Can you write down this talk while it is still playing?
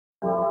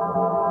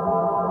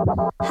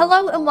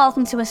Hello and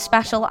welcome to a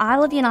special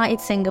Isle of United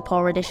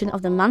Singapore edition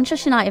of the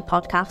Manchester United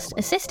podcast,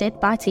 assisted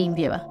by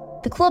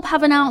TeamViewer. The club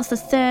have announced the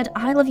third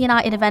Isle of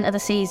United event of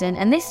the season,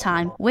 and this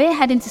time we're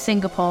heading to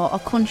Singapore, a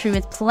country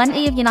with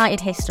plenty of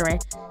United history,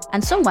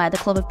 and somewhere the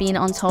club have been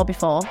on tour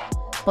before.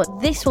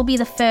 But this will be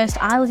the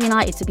first Isle of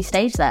United to be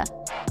staged there.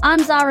 I'm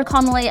Zara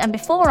Connolly, and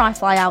before I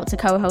fly out to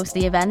co-host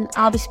the event,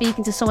 I'll be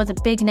speaking to some of the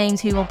big names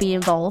who will be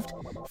involved,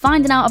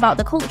 finding out about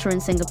the culture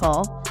in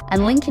Singapore,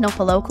 and linking up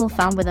a local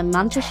fan with a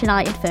Manchester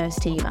United first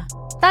teamer.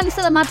 Thanks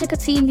to the magic of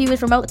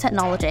TeamViewer's remote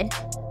technology,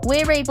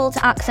 we're able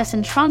to access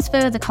and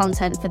transfer the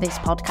content for this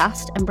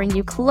podcast and bring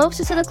you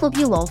closer to the club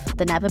you love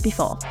than ever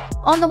before.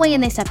 On the way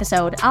in this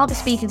episode, I'll be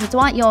speaking to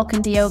Dwight Yorke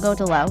and Diogo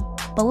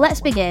Dalot, but let's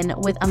begin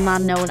with a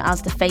man known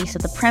as the face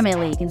of the Premier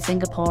League in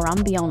Singapore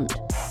and beyond.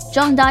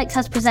 John Dykes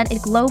has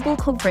presented global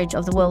coverage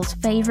of the world's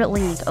favourite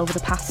league over the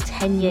past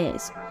 10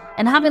 years,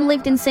 and having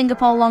lived in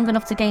Singapore long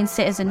enough to gain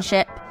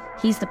citizenship,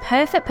 he's the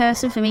perfect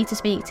person for me to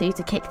speak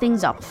to kick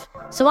things off.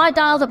 So I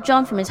dialed up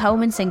John from his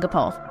home in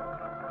Singapore.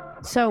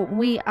 So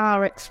we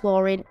are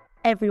exploring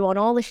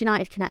all this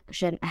United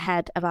connection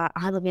ahead of our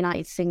Isle of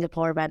United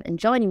Singapore event, and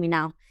joining me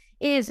now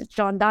is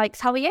John Dykes.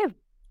 How are you?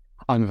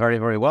 I'm very,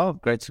 very well.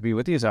 Great to be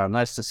with you, Zara.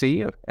 Nice to see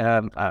you,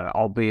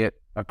 albeit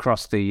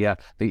across the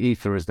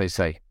ether, as they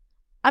say.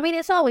 I mean,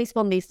 it's always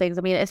fun, these things.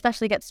 I mean,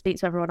 especially get to speak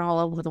to everyone all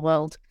over the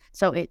world.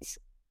 So it's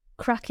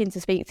cracking to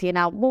speak to you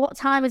now. What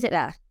time is it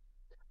there?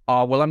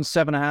 Well, I'm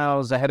 7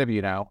 hours ahead of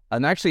you now.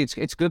 And actually,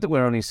 it's good that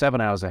we're only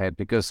 7 hours ahead,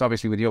 because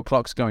obviously with your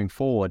clocks going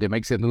forward, it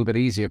makes it a little bit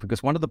easier,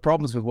 because one of the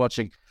problems with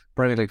watching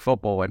Premier League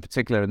football, in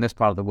particular in this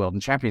part of the world,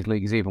 and Champions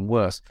League is even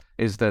worse,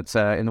 is that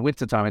in the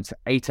wintertime, it's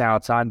 8-hour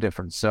time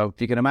difference. So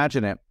if you can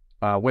imagine it,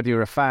 whether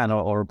you're a fan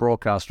or a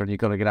broadcaster and you've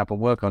got to get up and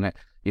work on it,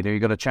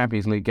 you've got a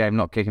Champions League game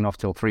not kicking off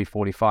till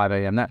 3:45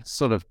 a.m.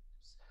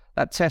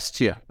 That tests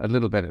you a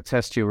little bit. It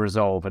tests your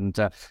resolve. And,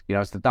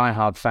 it's the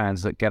diehard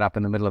fans that get up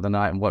in the middle of the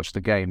night and watch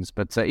the games.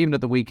 But even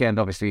at the weekend,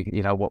 obviously,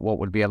 what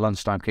would be a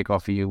lunchtime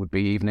kickoff for you would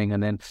be evening.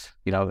 And then,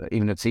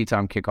 even a tea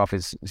time kickoff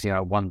is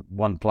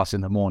 1+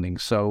 in the morning.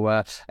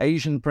 So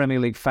Asian Premier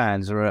League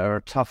fans are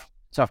a tough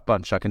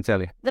bunch, I can tell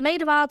you. They're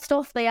made of hard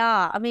stuff, they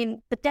are. I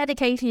mean, the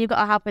dedication you've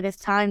got to have with this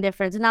time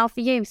difference. And now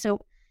for you,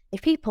 so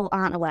if people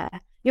aren't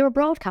aware, you're a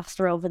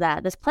broadcaster over there.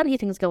 There's plenty of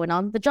things going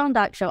on. The John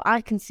Dykes Show, I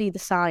can see the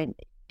sign.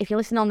 If you're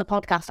listening on the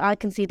podcast, I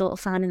can see the little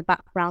sign in the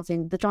background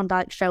in the John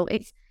Dykes Show.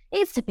 It's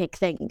a big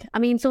thing. I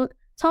mean, so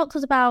talk to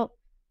us about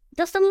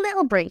just a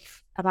little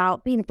brief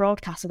about being a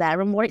broadcaster there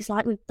and what it's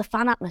like with the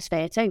fan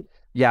atmosphere too.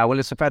 Yeah, well,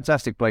 it's a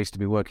fantastic place to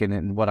be working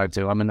in what I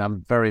do. I mean,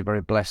 I'm very, very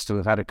blessed to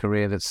have had a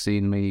career that's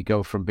seen me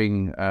go from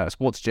being a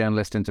sports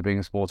journalist into being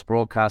a sports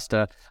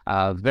broadcaster.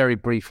 Very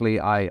briefly,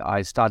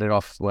 I started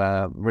off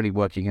really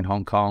working in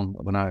Hong Kong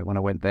when I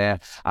went there,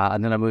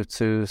 and then I moved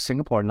to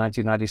Singapore in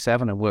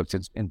 1997 and worked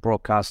in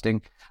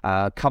broadcasting.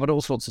 Covered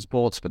all sorts of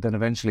sports, but then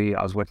eventually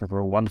I was working for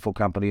a wonderful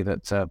company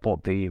that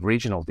bought the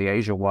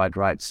Asia-wide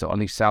rights, so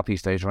only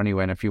Southeast Asia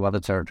anyway, and a few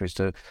other territories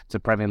to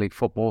Premier League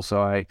football.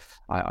 So I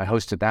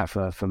hosted that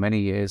for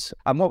many years.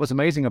 And what was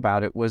amazing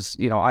about it was,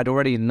 I'd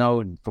already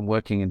known from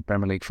working in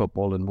Premier League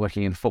football and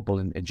working in football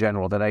in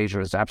general that Asia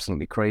is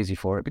absolutely crazy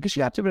for it, because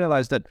you have to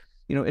realize that,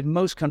 in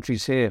most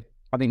countries here,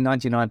 I think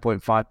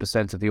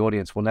 99.5% of the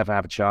audience will never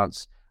have a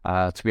chance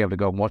to be able to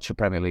go and watch a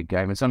Premier League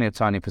game. It's only a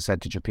tiny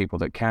percentage of people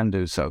that can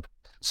do so.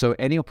 So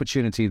any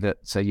opportunity that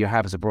you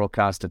have as a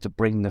broadcaster to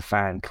bring the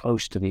fan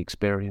close to the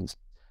experience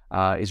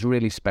is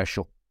really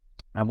special.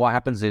 And what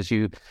happens is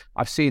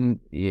I've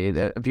seen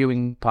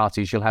viewing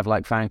parties, you'll have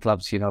like fan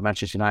clubs,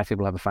 Manchester United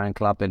will have a fan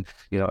club in,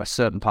 a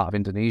certain part of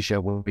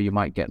Indonesia where you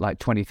might get like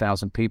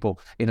 20,000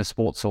 people in a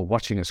sports hall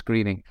watching a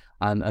screening.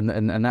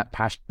 And that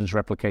passion is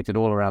replicated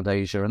all around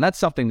Asia. And that's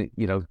something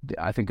that,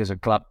 I think as a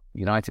club,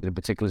 United in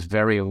particular, is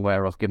very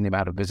aware of, given the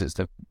amount of visits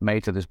they've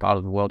made to this part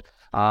of the world.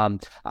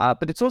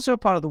 But it's also a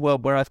part of the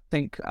world where I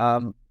think,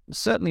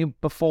 certainly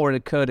before it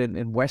occurred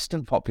in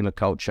Western popular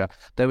culture,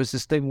 there was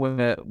this thing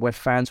where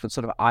fans would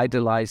sort of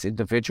idolize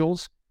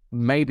individuals,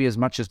 maybe as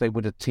much as they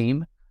would a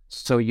team.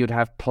 So you'd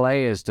have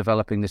players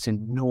developing this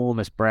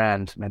enormous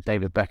brand,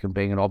 David Beckham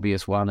being an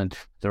obvious one, and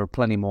there are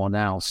plenty more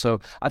now. So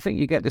I think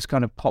you get this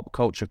kind of pop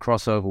culture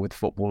crossover with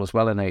football as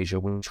well in Asia,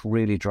 which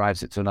really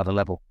drives it to another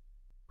level.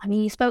 I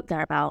mean, you spoke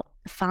there about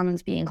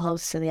fans being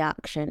close to the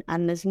action,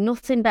 and there's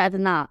nothing better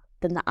than that,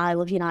 than the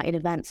Isle of United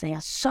events. They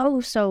are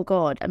so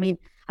good. I mean,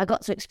 I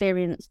got to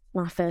experience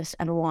my first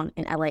ever one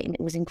in LA, and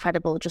it was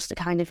incredible just to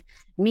kind of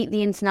meet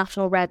the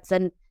international Reds.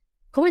 And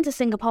coming to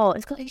Singapore,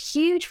 it's got a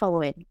huge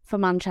following for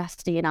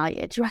Manchester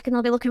United. Do you reckon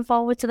they'll be looking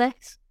forward to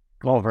this?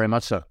 Oh, very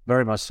much so.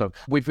 Very much so.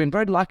 We've been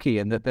very lucky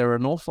in that there are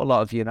an awful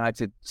lot of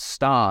United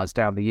stars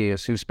down the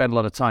years who spend a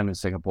lot of time in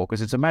Singapore,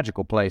 because it's a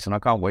magical place and I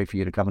can't wait for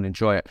you to come and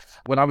enjoy it.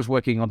 When I was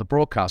working on the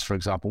broadcast, for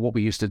example, what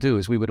we used to do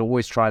is we would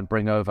always try and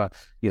bring over,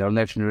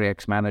 legendary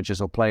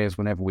ex-managers or players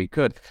whenever we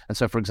could. And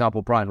so, for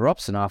example, Brian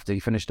Robson, after he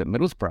finished at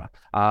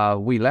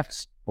Middlesbrough, we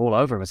left all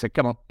over him. I said,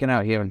 come on, get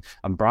out here.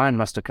 And Brian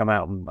must have come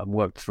out and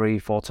worked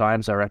 3-4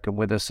 times, I reckon,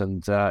 with us.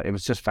 And it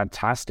was just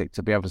fantastic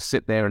to be able to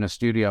sit there in a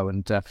studio.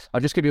 And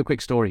I'll just give you a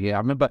quick story here. I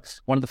remember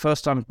one of the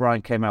first times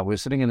Brian came out, we were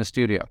sitting in the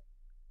studio.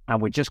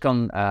 And we'd just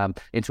gone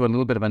into a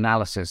little bit of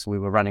analysis. We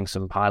were running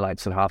some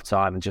highlights at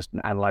halftime and just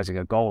analysing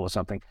a goal or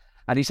something.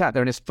 And he sat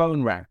there and his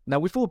phone rang. Now,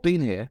 we've all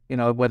been here,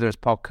 whether it's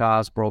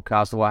podcast,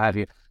 broadcast, or what have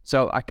you.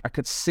 So I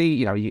could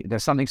see,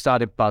 there's something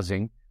started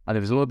buzzing and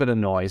there was a little bit of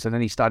noise. And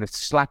then he started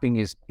slapping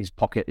his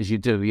pocket, as you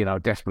do,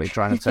 desperately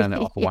trying to turn it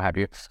off or what have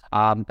you.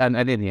 And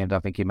in the end, I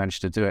think he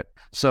managed to do it.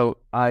 So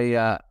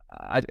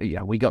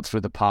we got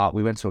through the part.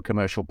 We went to a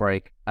commercial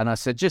break. And I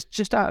said,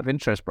 just out of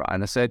interest,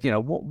 Brian, I said,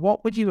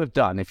 what would you have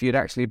done if you'd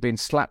actually been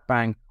slap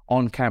bang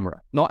on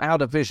camera, not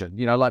out of vision,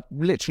 like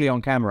literally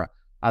on camera?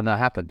 And that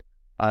happened.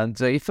 And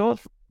he thought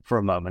for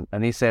a moment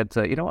and he said,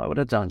 you know what I would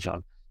have done,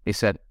 John? He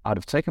said, I'd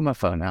have taken my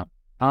phone out,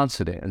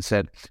 answered it and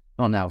said,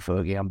 not now,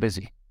 Fergie, I'm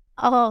busy.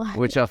 Oh,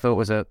 which I thought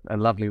was a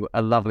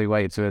lovely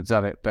way to have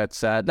done it. But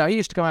no, he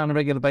used to come out on a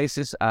regular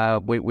basis.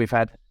 We've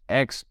had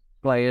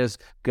ex-players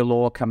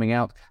galore coming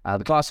out.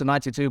 The class of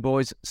 92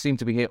 boys seem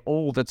to be here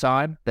all the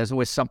time. There's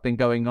always something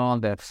going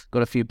on. They've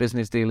got a few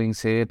business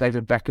dealings here.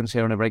 David Beckham's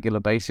here on a regular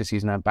basis.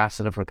 He's an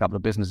ambassador for a couple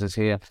of businesses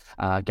here.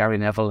 Gary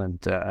Neville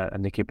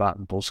and Nicky Butt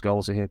and Paul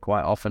Scholes are here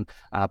quite often.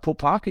 Paul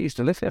Parker used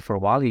to live there for a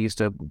while. He used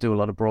to do a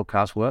lot of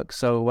broadcast work.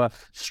 So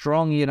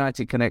strong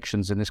United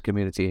connections in this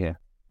community here.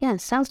 Yeah,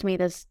 it sounds to me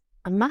there's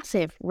a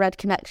massive red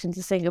connection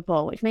to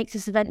Singapore, which makes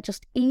this event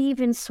just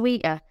even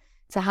sweeter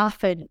to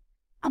happen.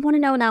 I want to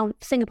know now,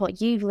 Singapore,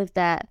 you've lived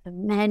there for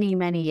many,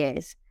 many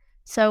years.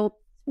 So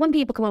when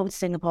people come over to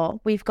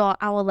Singapore, we've got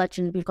our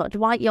legends, we've got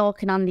Dwight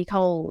Yorke and Andy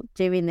Cole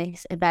doing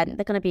this event.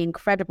 They're going to be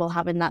incredible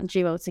having that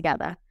duo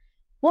together.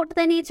 What do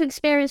they need to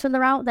experience when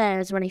they're out there?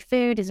 Is there any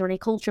food? Is there any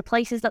culture,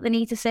 places that they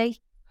need to see?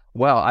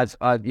 Well,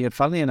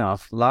 funnily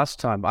enough, last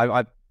time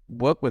I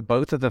worked with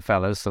both of the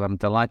fellas, so I'm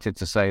delighted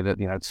to say that,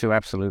 two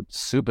absolute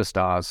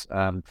superstars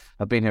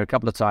have been here a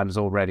couple of times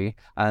already.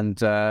 And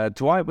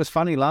Dwight was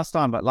funny last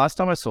time, but last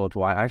time I saw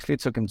Dwight, I actually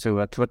took him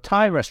to a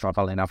Thai restaurant,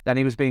 funnily enough, and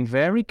he was being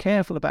very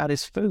careful about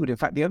his food. In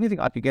fact, the only thing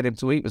I could get him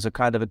to eat was a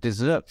kind of a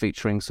dessert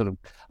featuring sort of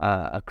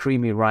a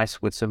creamy rice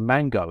with some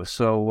mango.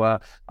 So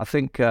I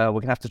think we're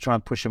going to have to try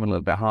and push him a little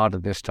bit harder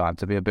this time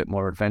to be a bit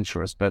more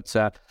adventurous. But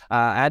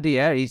Andy,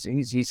 yeah,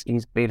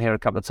 he's been here a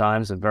couple of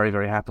times and very,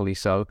 very happily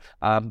so.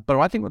 But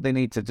I think what they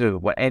need to do,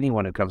 what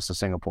anyone who comes to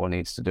Singapore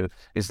needs to do,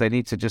 is they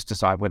need to just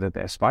decide whether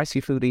they're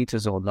spicy food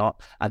eaters or not.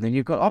 And then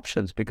you've got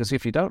options, because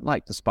if you don't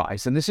like the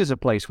spice, and this is a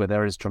place where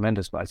there is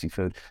tremendous spicy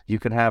food, you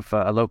can have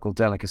a local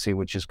delicacy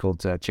which is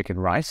called chicken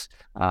rice,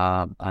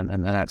 and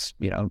that's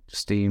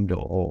steamed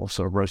or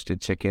sort of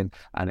roasted chicken,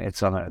 and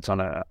it's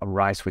on a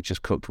rice which is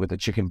cooked with a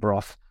chicken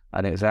broth,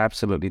 and it's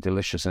absolutely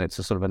delicious, and it's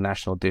a sort of a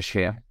national dish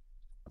here.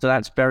 So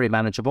that's very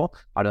manageable.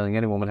 I don't think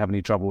anyone would have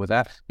any trouble with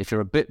that. If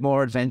you're a bit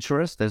more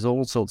adventurous, there's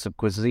all sorts of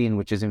cuisine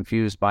which is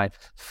infused by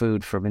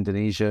food from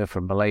Indonesia,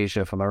 from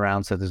Malaysia, from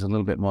around. So there's a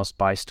little bit more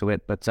spice to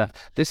it. But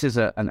this is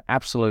an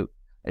absolute,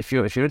 if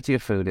you're into your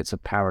food, it's a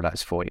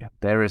paradise for you.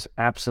 There is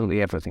absolutely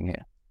everything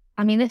here.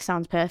 I mean, this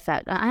sounds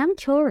perfect. I am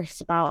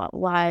curious about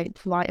why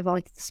Dwight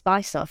avoided the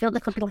spice. So I feel like there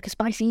could be like a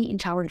spicy eating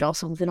challenge or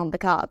something on the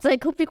card. So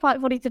it could be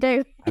quite funny to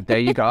do. There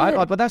you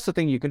go. But that's the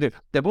thing you can do.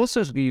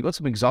 You've got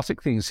some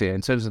exotic things here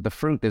in terms of the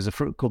fruit. There's a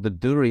fruit called the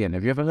durian.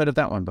 Have you ever heard of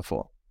that one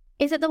before?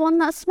 Is it the one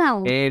that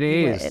smells It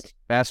is. weird?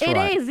 That's right.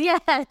 It is, yeah.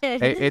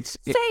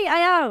 I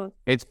am.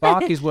 Its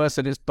bark is worse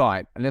than its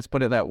bite. And let's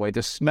put it that way.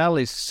 The smell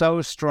is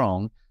so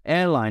strong,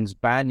 airlines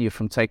ban you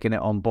from taking it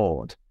on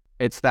board.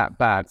 It's that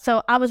bad.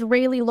 So I was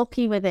really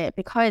lucky with it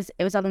because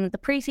it was on the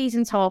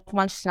pre-season tour for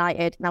Manchester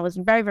United, and I was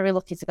very, very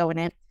lucky to go in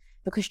it,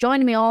 because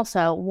joining me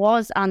also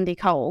was Andy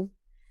Cole,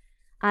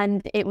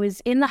 and it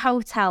was in the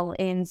hotel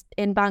in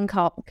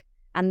Bangkok,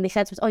 and they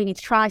said to us, you need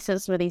to try some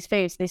of these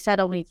foods. They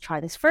said, we need to try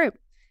this fruit.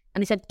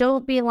 And he said,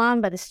 don't be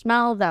alarmed by the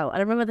smell, though. And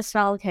I remember the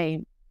smell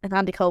came, and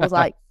Andy Cole was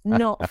like,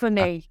 not for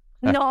me.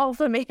 Not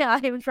for me.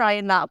 I am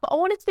trying that. But I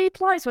wanted to be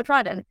polite, so I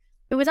tried it. And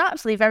it was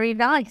actually very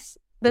nice.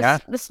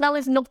 The smell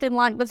is nothing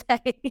like the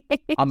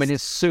taste. I mean,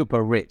 it's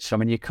super rich. I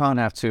mean, you can't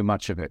have too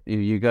much of it.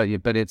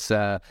 But it's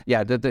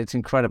it's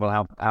incredible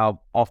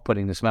how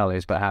off-putting the smell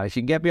is. But if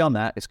you can get beyond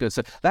that, it's good.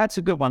 So that's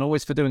a good one,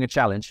 always for doing a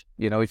challenge.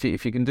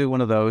 If you can do one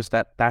of those,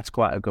 that's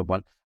quite a good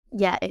one.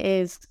 Yeah, it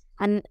is.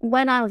 And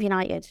when Isle of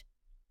United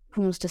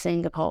comes to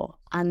Singapore,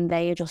 and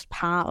they are just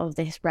part of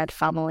this red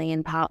family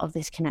and part of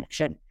this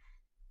connection,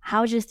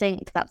 how do you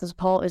think that the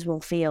supporters will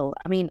feel?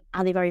 I mean,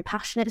 are they very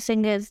passionate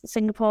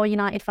Singapore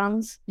United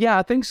fans? Yeah,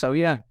 I think so.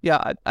 Yeah.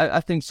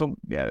 I think so.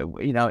 Yeah,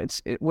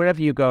 it's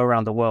wherever you go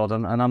around the world,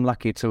 and I'm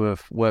lucky to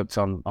have worked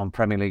on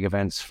Premier League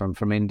events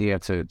from India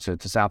to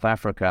South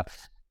Africa.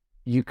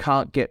 You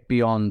can't get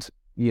beyond,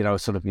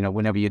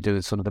 whenever you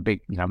do sort of the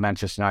big,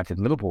 Manchester United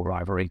Liverpool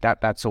rivalry.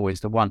 That's always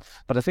the one.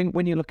 But I think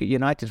when you look at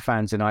United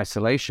fans in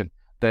isolation,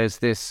 there's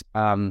this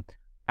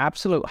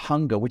absolute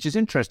hunger, which is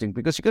interesting,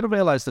 because you've got to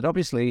realize that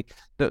obviously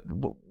that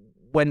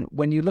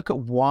when you look at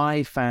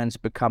why fans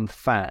become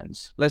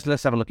fans,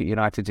 let's have a look at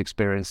United's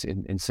experience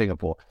in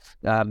Singapore.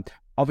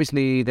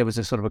 Obviously, there was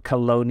a sort of a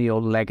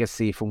colonial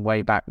legacy from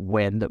way back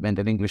when that meant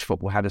that English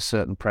football had a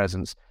certain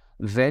presence.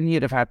 Then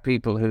you'd have had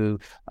people who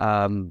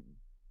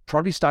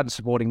probably started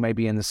supporting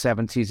maybe in the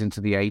 70s into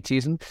the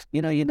 80s. And,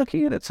 you're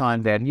looking at a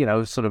time then,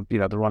 sort of,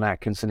 the Ron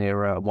Atkinson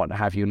era and what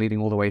have you,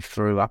 leading all the way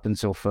through up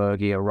until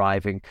Fergie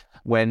arriving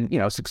when,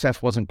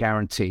 success wasn't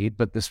guaranteed.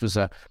 But this was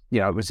it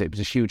was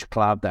a huge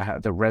club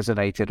that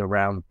resonated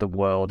around the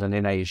world and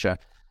in Asia.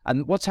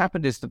 And what's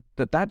happened is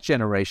that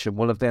generation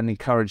will have then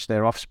encouraged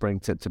their offspring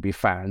to be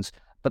fans.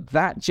 But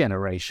that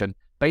generation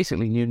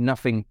basically knew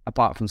nothing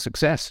apart from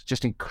success.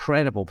 Just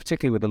incredible,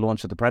 particularly with the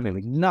launch of the Premier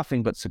League,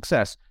 nothing but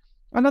success.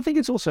 And I think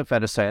it's also fair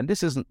to say, and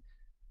this isn't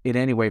in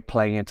any way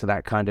playing into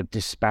that kind of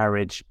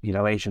disparage,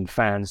 Asian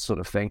fans sort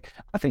of thing.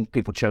 I think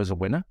people chose a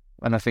winner.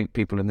 And I think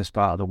people in this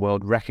part of the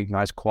world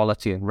recognize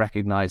quality and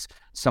recognize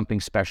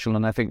something special.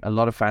 And I think a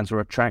lot of fans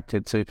were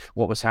attracted to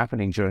what was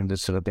happening during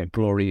this sort of their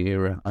glory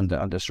era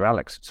under Sir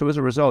Alex. So as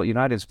a result,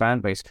 United's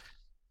fan base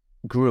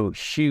grew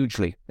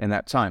hugely in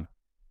that time.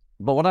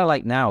 But what I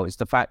like now is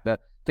the fact that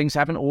things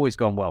haven't always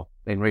gone well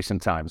in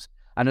recent times.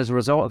 And as a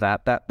result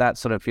of that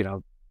sort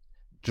of,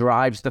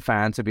 drives the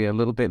fan to be a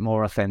little bit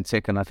more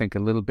authentic and I think a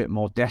little bit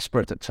more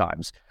desperate at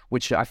times,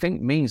 which I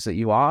think means that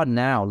you are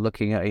now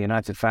looking at a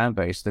United fan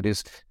base that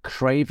is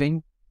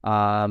craving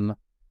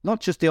not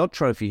just the odd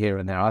trophy here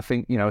and there. I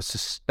think,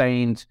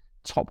 sustained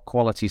top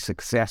quality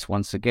success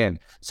once again.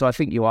 So I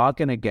think you are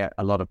going to get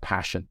a lot of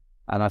passion.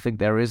 And I think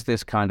there is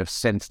this kind of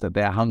sense that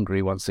they're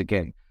hungry once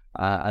again.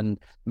 And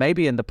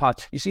maybe in the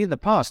past,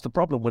 the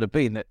problem would have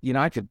been that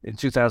United in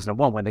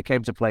 2001, when they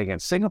came to play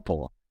against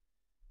Singapore,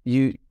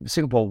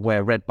 Singapore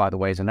wear red, by the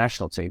way, as a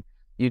national team.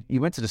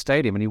 You went to the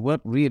stadium and you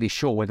weren't really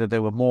sure whether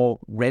there were more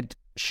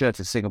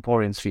red-shirted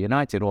Singaporeans for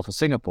United or for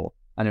Singapore.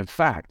 And in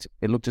fact,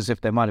 it looked as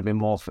if there might have been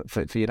more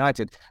for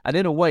United. And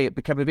in a way, it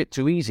became a bit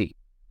too easy.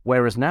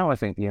 Whereas now I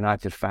think the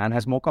United fan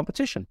has more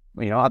competition.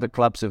 Other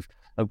clubs have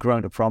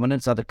grown to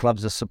prominence. Other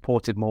clubs are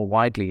supported more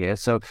widely here.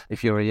 So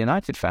if you're a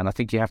United fan, I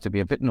think you have to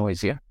be a bit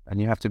noisier and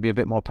you have to be a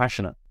bit more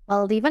passionate.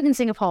 Well, the event in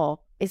Singapore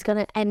is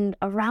going to end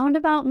around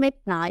about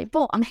midnight,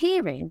 but I'm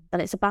hearing that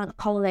it's a bank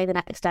holiday the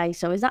next day.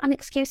 So is that an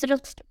excuse to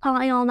just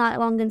party all night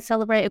long and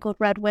celebrate a good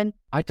red win?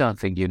 I don't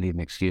think you need an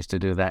excuse to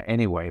do that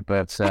anyway,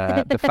 but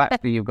the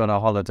fact that you've got a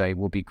holiday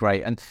will be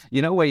great. And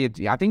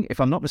I think, if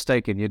I'm not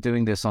mistaken, you're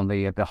doing this on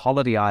the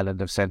holiday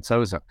island of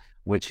Sentosa,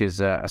 which is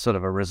a sort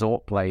of a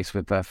resort place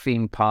with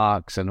theme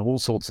parks and all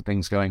sorts of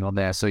things going on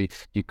there. So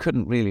you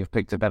couldn't really have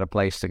picked a better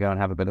place to go and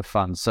have a bit of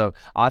fun. So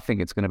I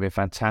think it's going to be a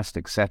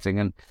fantastic setting.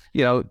 And,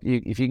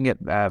 if you can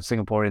get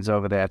Singaporeans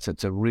over there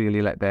to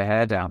really let their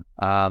hair down,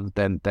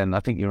 then I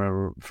think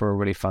you're in for a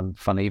really fun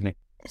evening.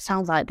 It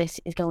sounds like this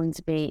is going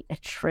to be a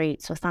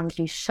treat. So thank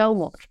you so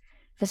much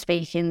for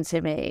speaking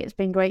to me. It's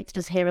been great to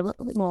just hear a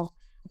little bit more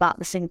about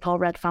the Singapore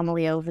Red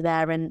family over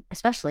there and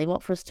especially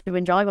what for us to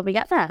enjoy when we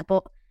get there.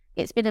 But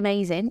it's been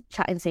amazing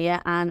chatting to you,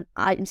 and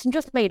it's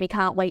just made me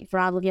can't wait for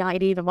I Love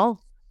United even more.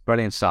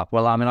 Brilliant stuff.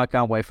 Well, I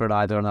can't wait for it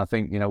either, and I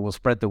think, we'll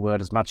spread the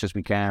word as much as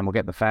we can. We'll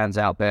get the fans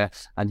out there,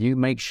 and you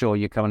make sure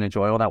you come and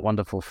enjoy all that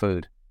wonderful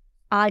food.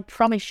 I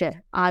promise you,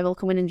 I will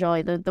come and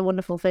enjoy the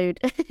wonderful food.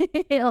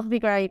 It'll be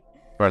great.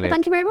 Brilliant. Well,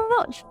 thank you very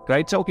much.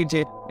 Great talking to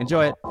you.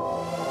 Enjoy it.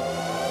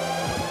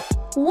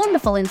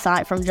 Wonderful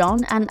insight from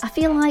John, and I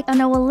feel like I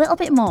know a little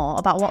bit more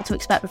about what to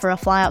expect before I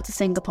fly out to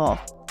Singapore.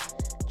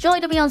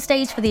 Joining me on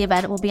stage for the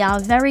event will be our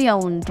very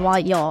own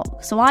Dwight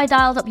Yorke, so I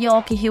dialed up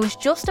Yorkie, who was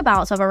just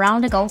about to have a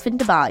round of golf in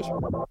Dubai.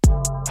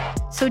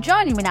 So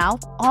joining me now,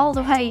 all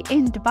the way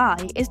in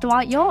Dubai, is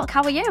Dwight Yorke.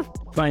 How are you?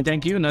 Fine,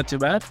 thank you. Not too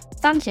bad.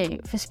 Thank you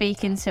for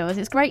speaking to us.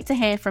 It's great to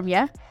hear from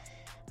you.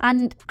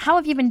 And how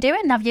have you been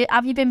doing?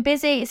 Have you been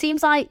busy? It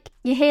seems like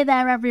you're here,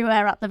 there,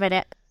 everywhere at the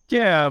minute.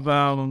 Yeah,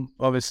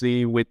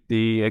 obviously with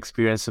the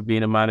experience of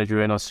being a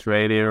manager in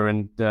Australia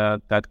and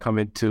that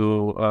coming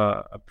to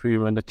a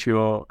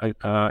premature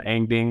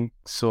ending,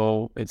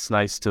 so it's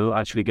nice to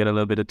actually get a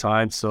little bit of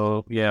time.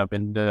 So yeah, I've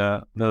been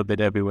a little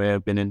bit everywhere.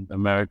 I've been in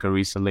America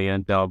recently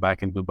and now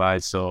back in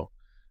Dubai. So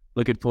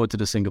looking forward to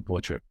the Singapore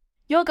trip.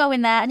 You're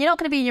going there and you're not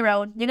going to be on your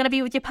own. You're going to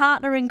be with your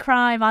partner in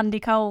crime, Andy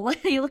Cole. Are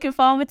you looking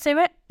forward to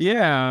it?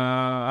 Yeah,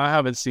 I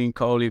haven't seen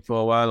Coley for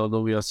a while,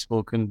 although we have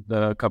spoken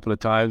a couple of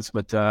times,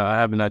 but I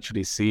haven't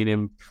actually seen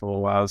him for a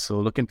while. So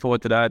looking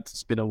forward to that.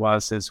 It's been a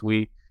while since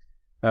we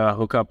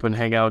hook up and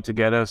hang out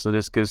together. So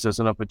this gives us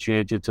an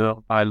opportunity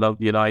to I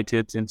Love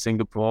United in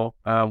Singapore,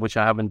 which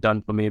I haven't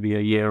done for maybe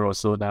a year or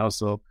so now.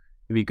 So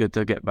it'd be good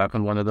to get back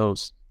on one of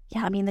those.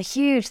 Yeah,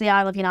 the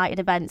I Love United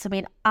events.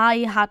 I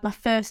had my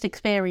first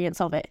experience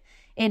of it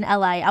in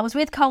LA. I was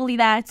with Coley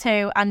there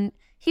too, and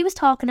he was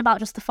talking about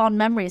just the fond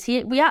memories.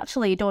 We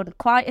actually done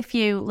quite a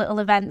few little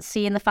events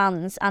seeing the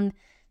fans, and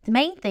the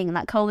main thing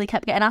that Coley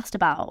kept getting asked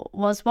about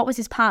was what was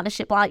his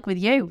partnership like with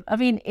you?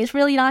 It's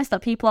really nice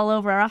that people all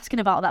over are asking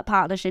about that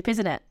partnership,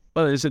 isn't it?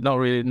 Well, is it not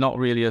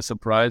really a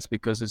surprise,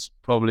 because it's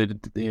probably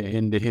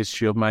in the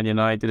history of Man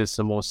United, it's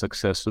the most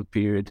successful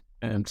period,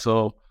 and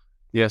so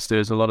yes,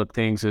 there's a lot of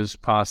things. There's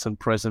past and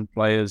present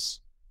players,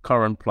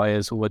 current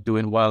players who are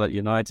doing well at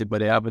United, but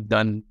they haven't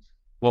done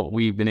what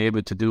we've been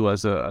able to do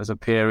as a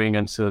pairing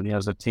and certainly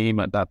as a team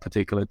at that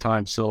particular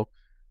time. So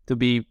to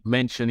be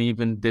mentioned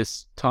even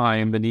this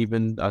time, and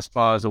even as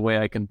far as away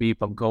I can be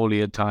from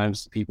goalie at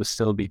times, people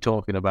still be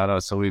talking about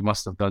us. So we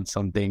must have done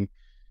something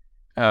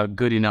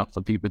good enough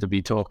for people to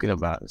be talking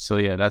about. So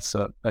yeah, that's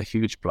a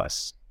huge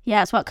plus.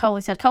 Yeah, that's what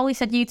Coley said. Coley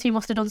said you two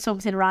must have done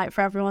something right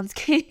for everyone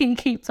to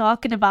keep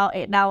talking about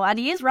it now. And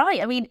he is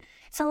right. I mean,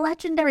 it's a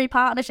legendary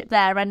partnership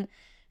there. And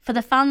for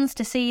the fans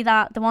to see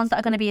that, the ones that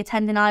are going to be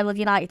attending I Love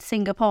United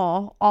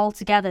Singapore all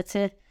together,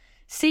 to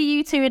see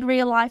you two in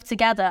real life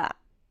together,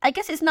 I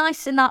guess it's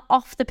nice in that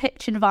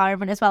off-the-pitch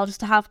environment as well,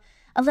 just to have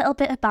a little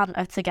bit of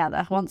banter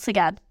together once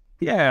again.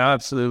 Yeah,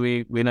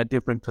 absolutely. We're in a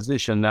different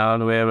position now,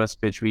 and whereas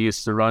pitch we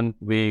used to run,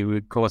 we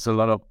cause a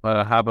lot of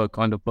havoc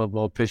on the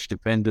football pitch.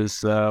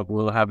 Defenders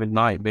will have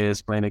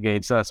nightmares playing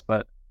against us,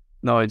 but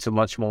no, it's a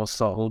much more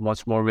subtle,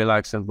 much more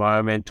relaxed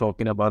environment,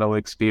 talking about our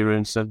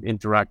experience and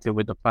interacting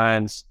with the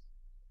fans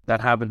that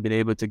haven't been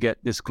able to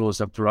get this close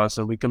up to us,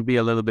 and we can be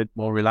a little bit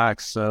more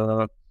relaxed,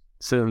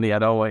 certainly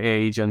at our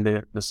age and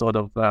the sort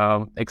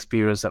of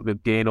experience that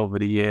we've gained over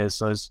the years.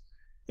 So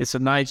it's a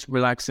nice,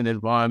 relaxing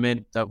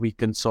environment that we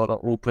can sort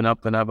of open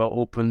up and have an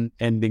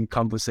open-ending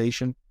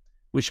conversation,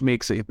 which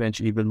makes it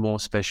eventually even more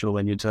special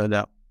when you turn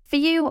up. For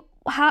you,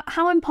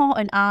 how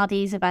important are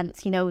these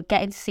events,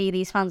 getting to see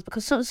these fans?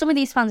 Because some of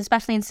these fans,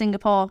 especially in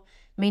Singapore,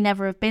 may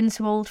never have been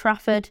to Old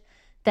Trafford.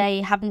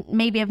 They have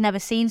never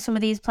seen some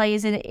of these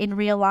players in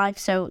real life.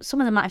 So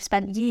some of them might have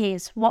spent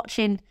years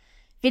watching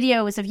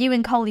videos of you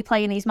and Coley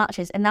playing these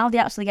matches, and now they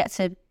actually get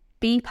to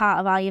be part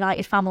of our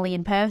United family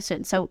in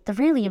person. So they're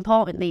really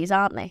important, these,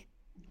 aren't they?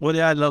 Well,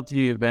 the I Love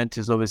You event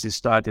has obviously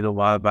started a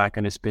while back,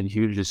 and it's been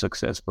hugely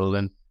successful,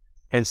 and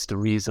hence the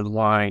reason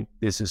why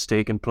this has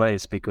taken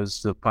place,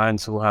 because the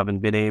fans who haven't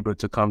been able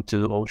to come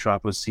to Old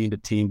Trafford, see the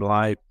team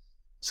live,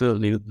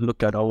 certainly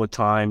look at our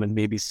time and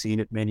maybe seen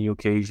it many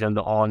occasions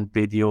on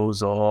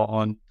videos or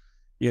on,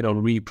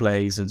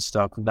 replays and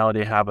stuff. Now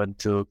they haven't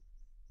to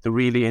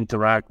really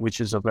interact,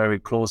 which is a very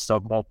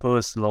close-up, more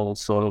personal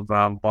sort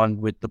of bond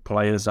with the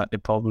players that they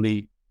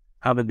probably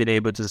haven't been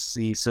able to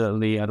see,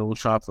 certainly at Old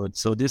Trafford.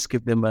 So this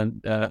gives them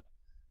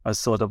a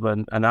sort of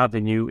an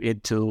avenue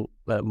into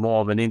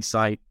more of an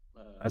insight.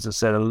 As I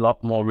said, a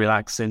lot more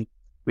relaxing.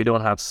 We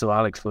don't have Sir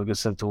Alex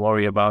Ferguson to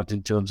worry about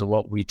in terms of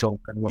what we talk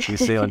and what we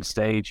say on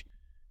stage.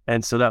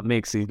 And so that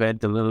makes the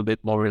event a little bit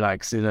more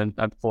relaxing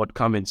and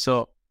forthcoming.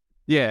 So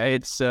yeah,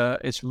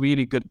 it's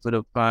really good for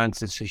the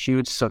fans. It's a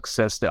huge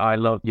success. The I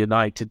Love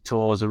United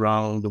tours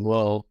around the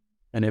world,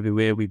 and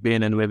everywhere we've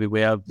been and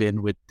everywhere I've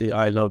been with the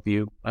I Love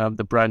You,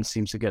 the brand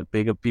seems to get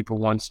bigger. People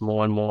want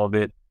more and more of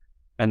it,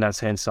 and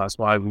that's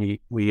why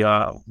we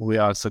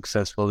are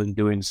successful in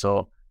doing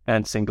so.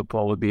 And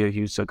Singapore would be a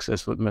huge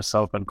success with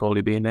myself and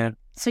Coley being there.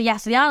 So the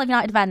I Love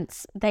United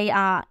events, they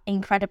are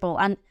incredible,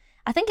 and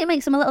I think it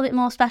makes them a little bit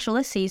more special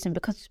this season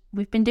because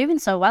we've been doing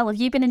so well. Have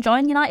you been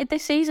enjoying United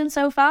this season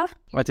so far?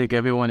 I think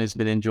everyone has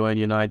been enjoying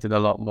United a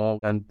lot more,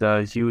 and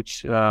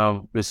huge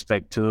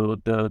respect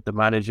to the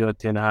manager,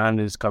 Ten Hag,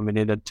 is coming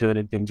in and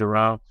turning things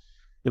around.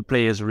 The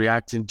players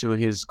reacting to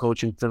his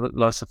coaching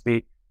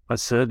philosophy are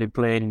certainly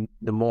playing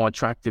the more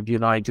attractive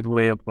United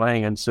way of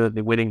playing and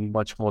certainly winning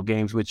much more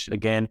games, which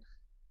again,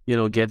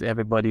 get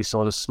everybody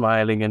sort of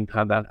smiling and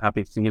have that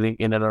happy feeling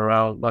in and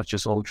around, not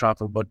just Old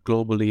Trafford, but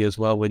globally as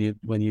well.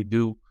 When you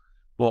do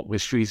walk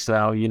with street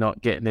style, you're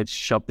not getting it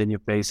shoved in your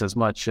face as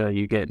much.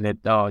 You're getting it,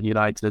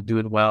 United are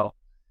doing well.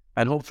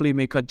 And hopefully it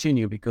may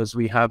continue, because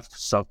we have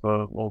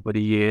suffered over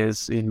the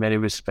years in many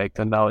respects.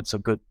 And now it's a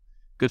good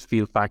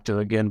feel factor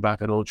again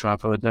back at Old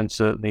Trafford. And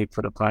certainly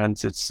for the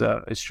fans,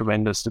 it's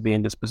tremendous to be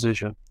in this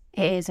position.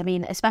 It is. I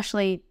mean,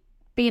 especially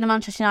being a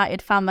Manchester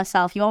United fan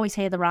myself, you always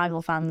hear the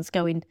rival fans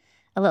going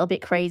a little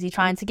bit crazy,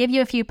 trying to give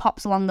you a few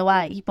pops along the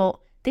way. But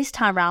this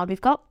time round,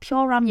 we've got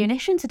pure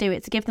ammunition to do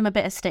it, to give them a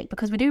bit of stick,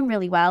 because we're doing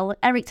really well.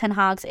 Erik Ten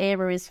Hag's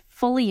era is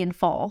fully in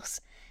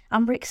force,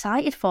 and we're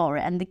excited for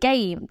it. And the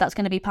game that's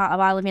going to be part of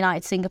I Love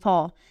United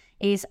Singapore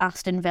is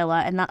Aston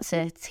Villa, and that's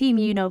a team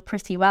you know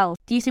pretty well.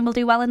 Do you think we'll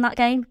do well in that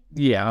game?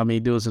 Yeah, I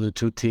mean, those are the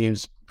two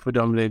teams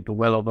predominantly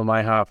well over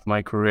half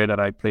my career that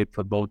I played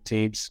for both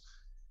teams.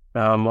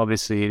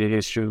 Obviously, the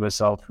history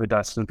myself with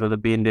Aston Villa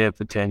being there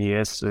for 10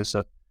 years, so it's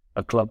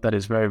a club that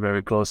is very,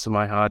 very close to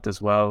my heart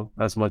as well,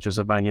 as much as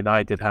Man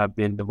United have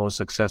been the most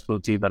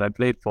successful team that I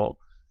played for.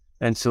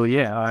 And so,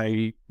 yeah,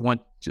 I want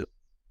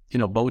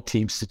both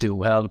teams to do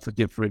well for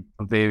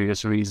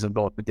various reasons,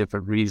 or for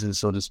different reasons,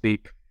 so to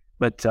speak.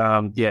 But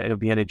it'll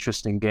be an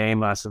interesting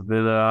game. Aston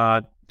Villa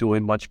are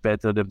doing much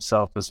better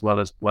themselves as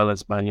well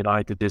as Man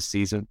United this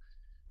season.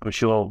 I'm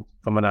sure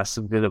from an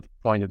Aston Villa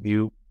point of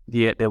view,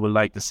 they would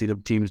like to see the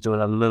teams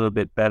doing a little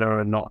bit better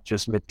and not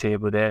just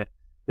mid-table. They're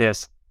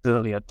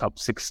certainly a top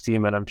 6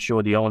 team, and I'm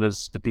sure the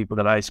owners, the people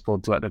that I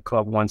spoke to at the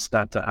club, wants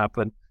that to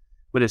happen.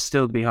 But it's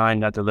still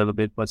behind that a little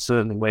bit. But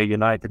certainly where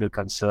United are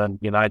concerned,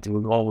 United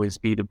will always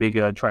be the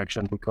bigger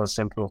attraction, because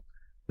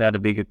they're the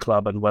bigger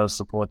club and well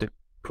supported.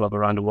 club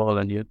around the world,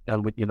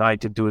 and with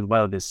United doing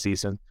well this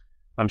season,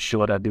 I'm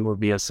sure that there will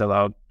be a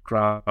sellout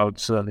crowd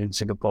certainly in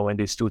Singapore when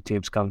these two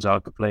teams comes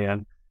out to play,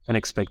 and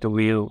expect a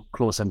real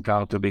close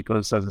encounter,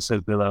 because, as I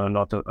said, Villa are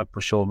not a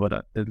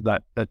pushover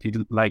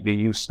like they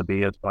used to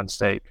be at one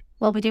stage.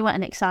 Well, we do want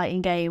an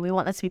exciting game. We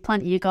want there to be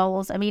plenty of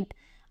goals. I mean,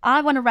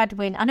 I want a red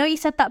win. I know you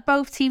said that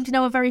both teams,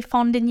 are very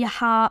fond in your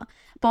heart,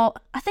 but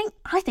I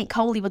think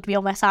Coley would be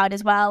on my side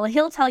as well.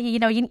 He'll tell you,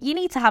 you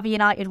need to have a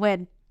United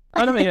win.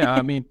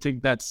 I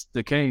think that's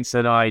the case.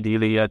 And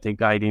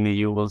ideally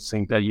you will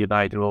think that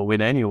United will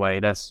win anyway.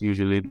 That's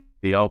usually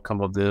the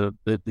outcome of the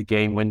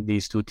game when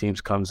these two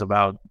teams comes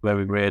about.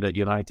 Very rare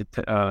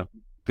that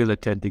Villa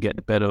tend to get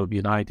the better of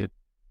United.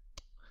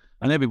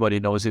 And everybody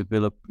knows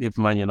if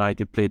Man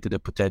United play to their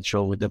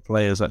potential with the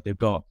players that they've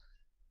got,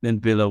 then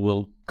Villa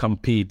will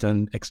compete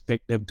and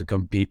expect them to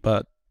compete.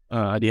 But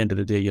at the end of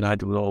the day,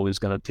 United will always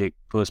going to take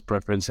first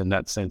preference in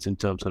that sense in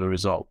terms of the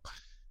result.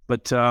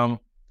 But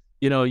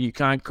you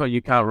can't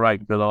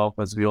write Villa off.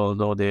 As we all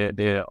know,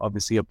 they're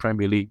obviously a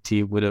Premier League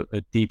team with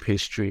a deep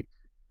history,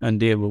 and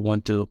they will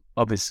want to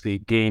obviously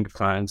gain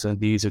fans.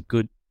 And these are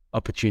good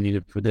opportunity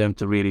for them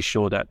to really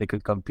show that they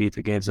could compete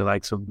against the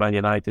likes of Man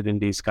United in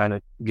these kind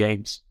of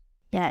games.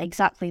 Yeah,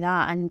 exactly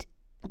that. And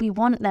we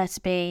want there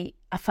to be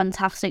a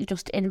fantastic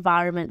just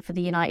environment for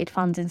the United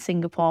fans in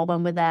Singapore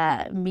when we're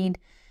there. I mean,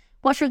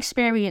 what's your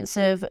experience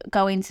of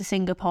going to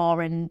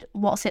Singapore, and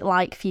what's it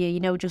like for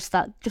you? Just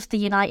the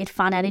United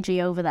fan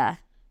energy over there.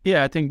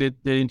 Yeah, I think that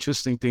the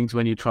interesting things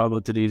when you travel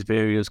to these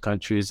various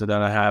countries that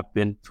I have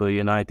been for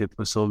United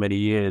for so many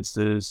years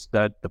is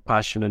that the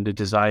passion and the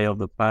desire of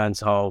the fans,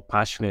 how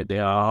passionate they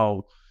are,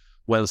 how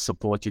well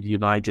supported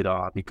United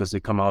are, because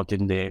they come out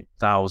in their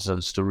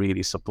thousands to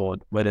really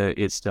support, whether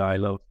it's the I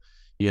Love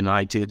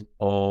United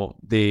or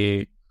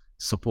they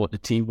support the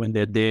team when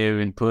they're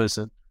there in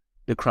person.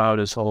 The crowd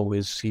is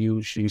always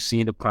huge. You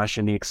see the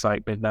passion, the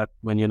excitement that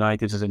when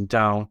United is in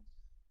town,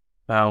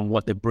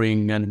 what they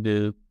bring and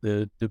the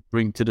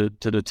bring to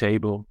the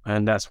table,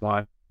 and that's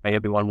why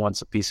everyone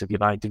wants a piece of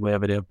United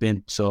wherever they've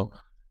been. So,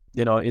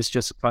 it's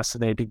just a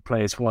fascinating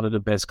place. One of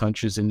the best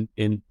countries in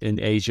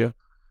Asia,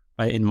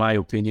 in my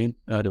opinion.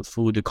 The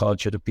food, the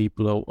culture, the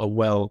people are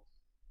well.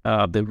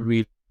 They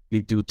really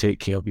do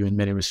take care of you in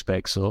many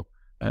respects. So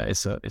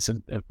it's a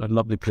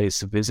lovely place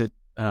to visit.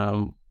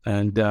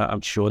 And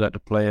I'm sure that the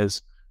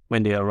players,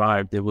 when they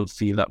arrive, they will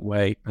feel that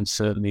way. And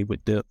certainly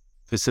with the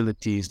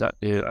facilities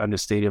and the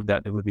stadium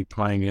that they will be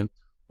playing in,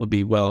 will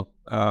be well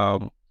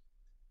and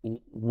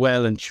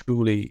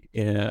truly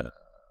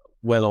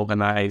well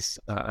organized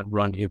and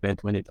run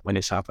event when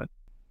it's happened.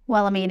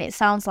 Well, I mean, it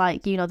sounds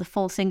like, the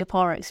full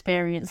Singapore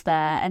experience there,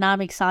 and I'm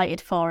excited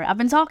for it. I've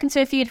been talking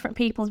to a few different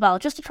people as well,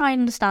 just to try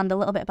and understand a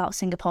little bit about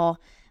Singapore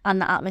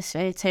and the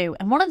atmosphere too.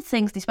 And one of the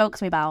things they spoke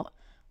to me about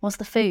was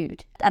the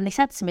food. And they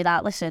said to me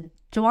that, listen,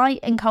 Dwight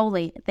and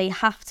Coley, they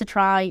have to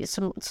try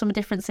some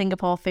different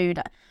Singapore food.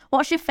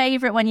 What's your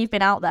favourite when you've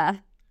been out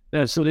there?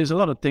 Yeah, so there's a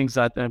lot of things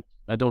that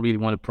I don't really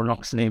want to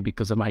pronounce the name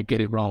because I might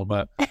get it wrong,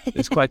 but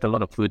there's quite a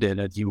lot of food there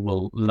that you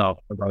will love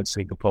about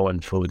Singapore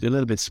and food. A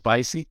little bit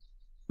spicy,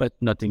 but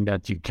nothing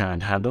that you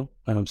can't handle.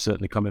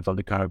 Certainly coming from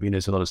the Caribbean,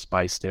 there's a lot of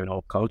spice there in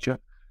our culture.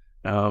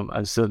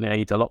 And certainly I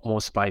eat a lot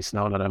more spice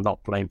now that I'm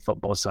not playing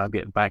football, so I'm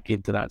getting back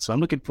into that. So I'm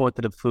looking forward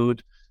to the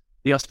food.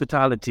 The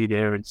hospitality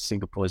there in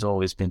Singapore has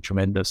always been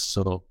tremendous.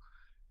 So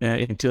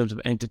in terms of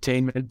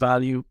entertainment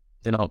value,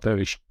 they're not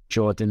very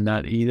short in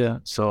that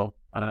either. So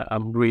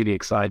I'm really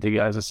excited.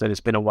 As I said, it's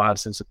been a while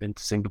since I've been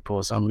to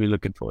Singapore, so I'm really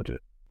looking forward to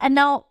it. And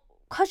now,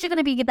 because you're going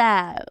to be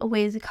there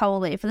with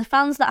Coley, for the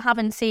fans that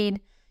haven't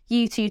seen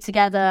you two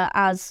together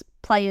as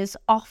players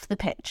off the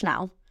pitch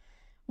now,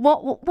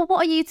 what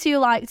are you two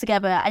like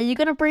together? Are you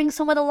going to bring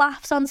some of the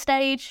laughs on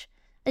stage?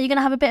 Are you going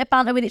to have a bit of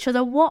banter with each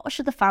other? What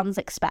should the fans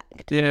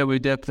expect? Yeah, we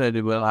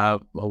definitely will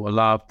have our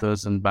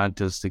laughters and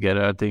banters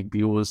together. I think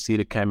you will see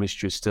the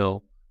chemistry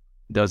still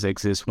does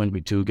exist when we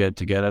two get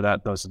together.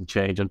 That doesn't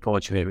change.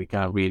 Unfortunately, we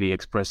can't really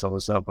express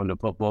ourselves on the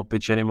football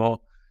pitch anymore.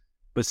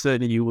 But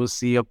certainly you will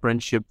see a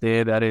friendship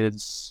there that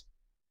is,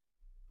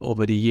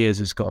 over the years,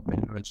 has got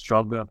better and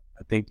stronger.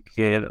 I think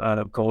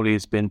Coley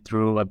has been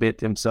through a bit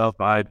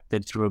himself. I've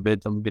been through a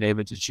bit and been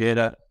able to share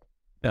that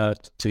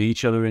to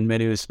each other in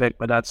many respects,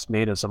 but that's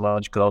made us a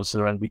lot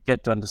closer and we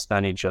get to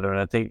understand each other.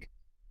 And I think,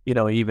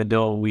 even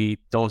though we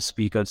don't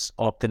speak as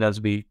often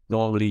as we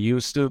normally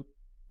used to,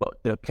 but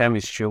the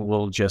chemistry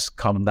will just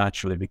come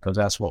naturally because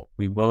that's what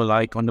we were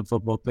like on the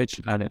football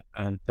pitch, and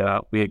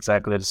we're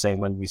exactly the same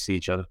when we see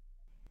each other.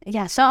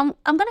 Yeah, so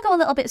I'm going to go a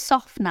little bit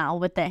soft now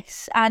with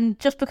this, and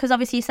just because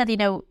obviously you said,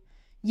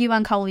 you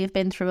and Coley have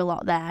been through a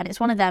lot there, and it's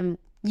one of them,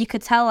 you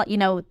could tell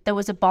that, there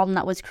was a bond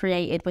that was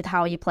created with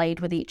how you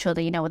played with each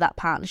other, with that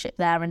partnership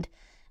there, and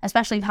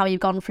especially how you've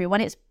gone through,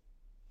 when it's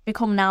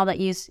become now that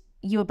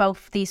you are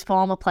both these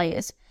former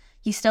players,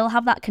 you still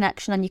have that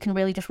connection and you can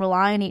really just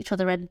rely on each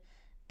other, and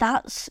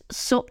that's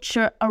such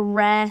a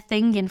rare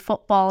thing in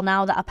football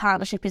now, that a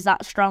partnership is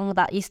that strong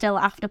that you still,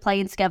 after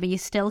playing together, you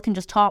still can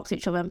just talk to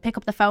each other and pick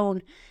up the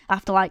phone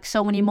after like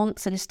so many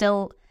months and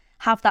still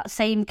have that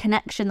same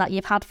connection that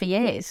you've had for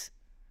years.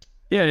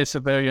 Yeah, it's a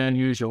very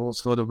unusual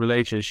sort of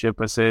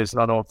relationship. I say it's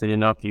not often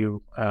enough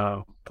you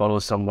follow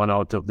someone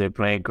out of their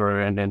playing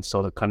career and then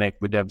sort of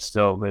connect with them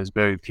still. There's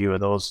very few of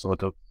those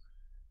sort of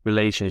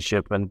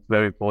relationship, and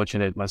very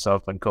fortunate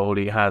myself and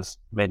Cody has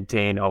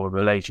maintained our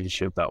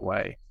relationship that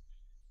way.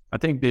 I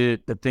think the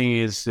thing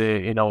is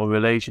in our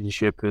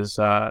relationship is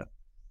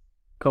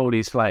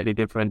Cody's slightly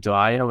different to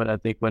I am, and I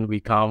think when we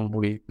come,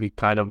 we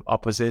kind of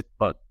opposite,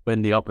 but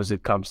when the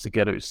opposite comes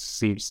together, it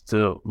seems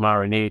to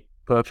marinate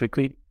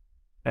perfectly.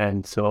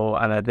 And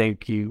I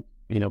think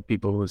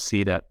people will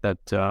see that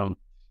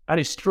and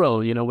it's true,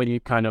 when you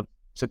kind of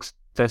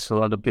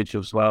successful on the pitch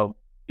as well,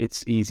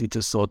 it's easy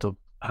to sort of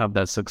have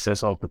that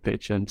success off the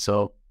pitch. And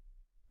so,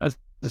 as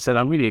I said,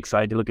 I'm really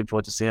excited, looking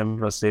forward to seeing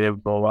him. I'll stay there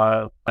for a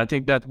while. I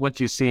think that what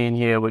you're seeing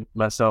here with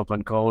myself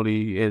and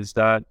Coley is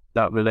that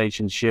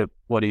relationship,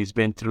 what he's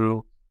been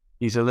through.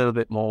 He's a little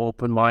bit more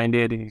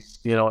open-minded.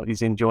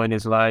 He's enjoying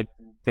his life.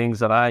 Things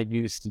that I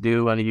used to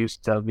do, and he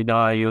used to tell me,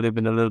 no, you're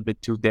living a little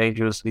bit too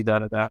dangerously,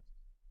 that.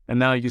 And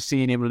now you're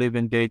seeing him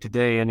living day to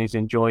day, and he's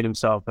enjoying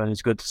himself, and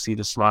it's good to see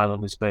the smile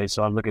on his face.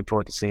 So I'm looking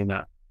forward to seeing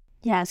that.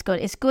 Yeah, it's good.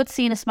 It's good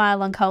seeing a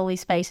smile on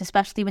Coley's face,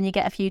 especially when you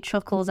get a few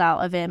chuckles out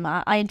of him.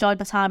 I enjoyed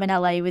my time in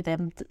LA with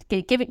him,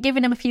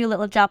 giving him a few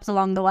little jabs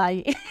along the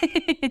way,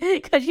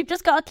 because you've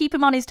just got to keep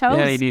him on his toes.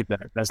 Yeah, he needs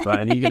that. That's right.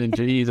 And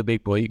he's a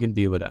big boy. He can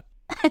deal with that.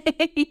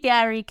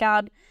 Yeah, he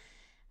can.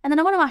 And then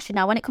I want to ask you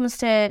now, when it comes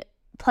to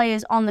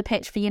players on the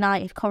pitch for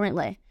United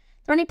currently, are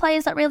there any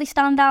players that really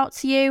stand out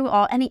to you,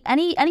 or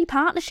any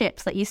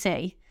partnerships that you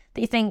see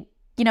that you think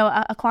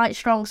are quite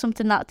strong?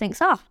 Something that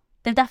thinks,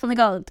 they've definitely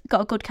got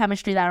a good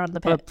chemistry there on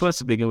the pitch. Well, plus,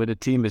 the beginning with the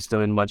team is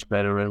doing much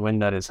better, and when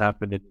that has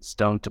happened, it's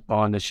down to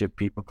partnership.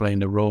 People playing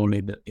the role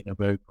in a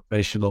very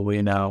professional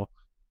way now,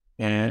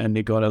 and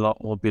they got a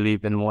lot more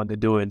belief in what they're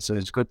doing. So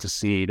it's good to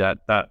see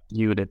that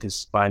unit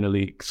is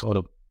finally sort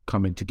of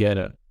coming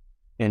together.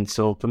 And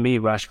so for me,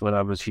 Rashford,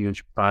 I was a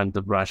huge fan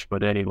of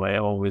Rashford anyway. I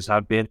always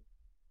have been.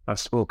 I've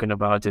spoken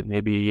about it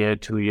maybe a year,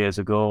 2 years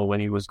ago when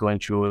he was going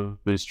through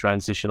his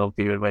transitional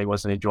period where he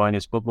wasn't enjoying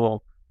his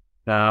football.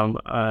 I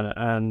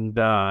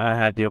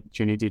had the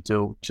opportunity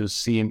to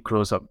see him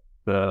close up,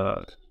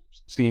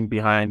 see him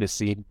behind the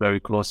scene,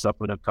 very close up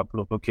on a couple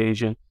of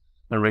occasions,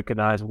 and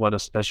recognize what a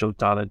special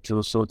talent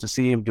too. So to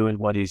see him doing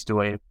what he's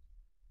doing,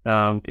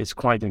 it's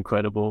quite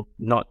incredible.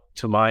 Not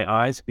to my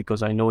eyes,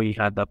 because I know he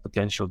had that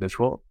potential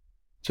before.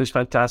 So it's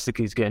fantastic.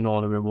 He's getting all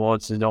the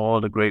rewards and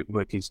all the great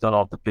work he's done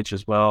off the pitch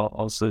as well.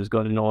 Also, he's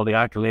gotten all the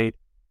accolades.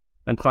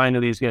 And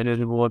finally, he's getting his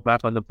reward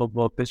back on the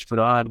football pitch for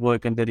the hard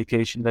work and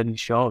dedication that he's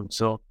shown.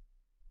 So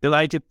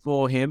delighted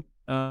for him.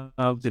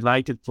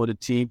 Delighted for the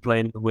team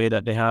playing the way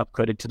that they have.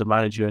 Credit to the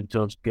manager in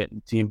terms of getting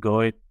the team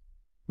going.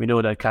 We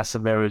know that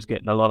Casemiro is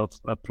getting a lot of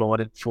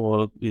applauded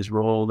for his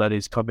role, that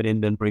he's coming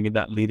in and bringing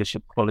that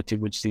leadership quality,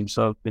 which seems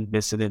to have been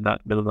missing in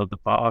that middle of the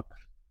park.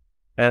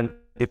 And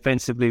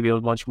defensively, we are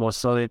much more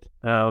solid.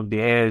 The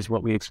air is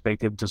what we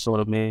expect him to sort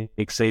of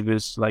make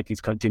savers like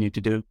he's continued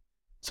to do.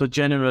 So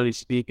generally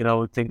speaking, I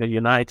would think that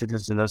United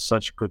is in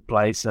such a good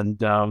place. And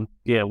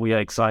we are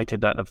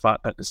excited that the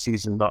fact that the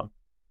season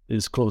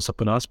is close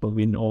up on us, but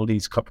we in all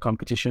these cup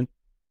competition.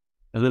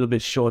 A little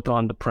bit short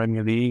on the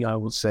Premier League, I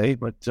would say.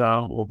 But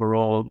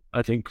overall,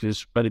 I think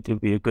it's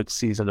relatively a good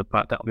season. The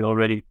fact that we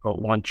already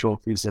got 1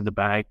 trophy in the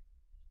bag,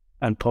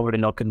 and probably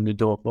knocking the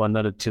door for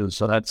another 2.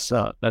 So that's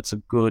a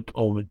good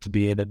omen to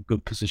be in, a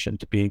good position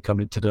to be in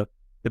coming to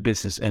the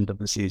business end of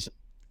the season.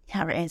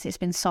 Yeah, it is. It's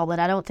been solid.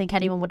 I don't think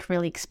anyone would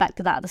really expect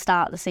that at the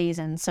start of the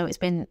season. So it's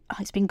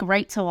been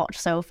great to watch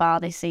so far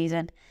this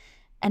season.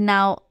 And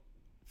now,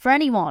 for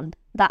anyone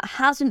that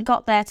hasn't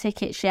got their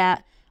tickets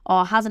yet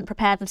or hasn't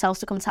prepared themselves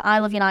to come to I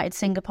Love United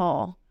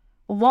Singapore,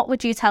 what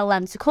would you tell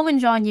them to come and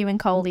join you and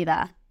Coley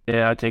there?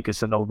 Yeah, I think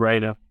it's a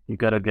no-brainer. You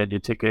got to get your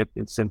ticket.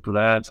 It's simple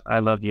as I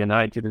Love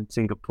United in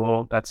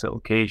Singapore. That's an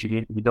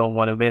occasion you don't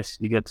want to miss.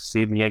 You get to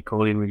see me at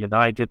Coley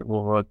United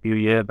over a few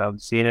years. I've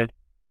seen it.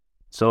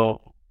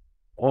 So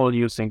all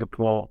you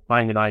Singapore,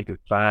 find a United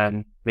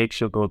fan, make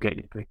sure go get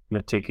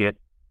your ticket.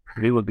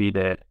 We will be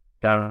there,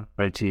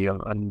 guarantee,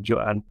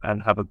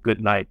 and have a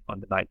good night on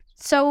the night.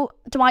 So,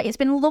 Dwight, it's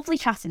been lovely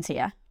chatting to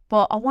you,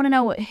 but I want to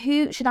know,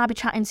 who should I be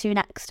chatting to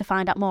next to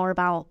find out more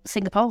about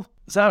Singapore?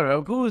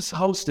 Zara, who's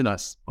hosting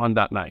us on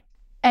that night?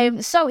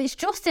 So it's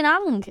Justin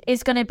Ang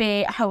is going to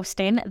be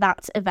hosting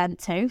that event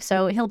too,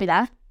 so he'll be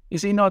there.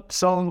 Is he not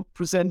song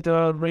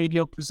presenter,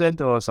 radio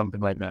presenter or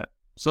something like that?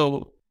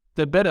 So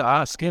they better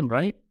ask him,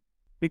 right?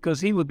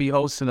 Because he will be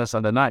hosting us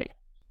on the night,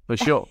 for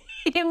sure.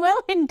 He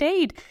will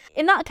indeed.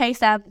 In that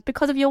case,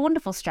 because of your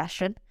wonderful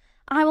suggestion,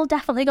 I will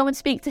definitely go and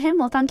speak to him.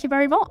 Well, thank you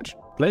very much.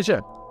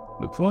 Pleasure.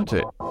 Look forward to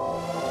it.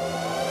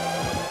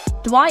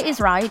 Dwight is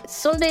right.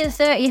 Sunday the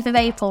 30th of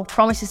April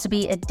promises to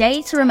be a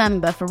day to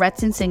remember for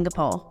Reds in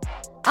Singapore.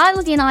 I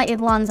Love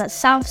United lands at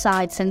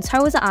Southside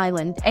Sentosa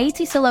Island,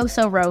 80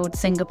 Siloso Road,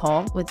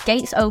 Singapore, with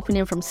gates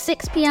opening from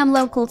 6 p.m.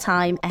 local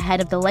time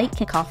ahead of the late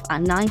kickoff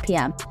at 9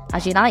 p.m.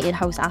 as United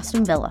host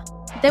Aston Villa.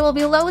 There will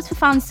be loads for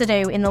fans to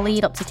do in the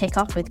lead up to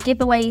kick-off with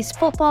giveaways,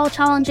 football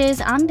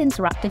challenges and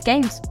interactive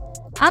games.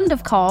 And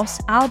of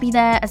course, I'll be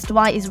there as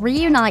Dwight is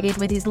reunited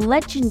with his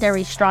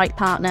legendary strike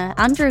partner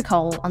Andrew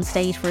Cole on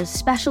stage for a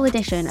special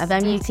edition of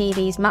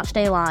MUTV's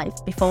Matchday Live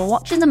before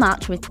watching the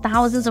match with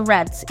thousands of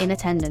Reds in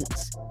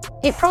attendance.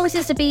 It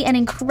promises to be an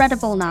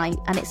incredible night,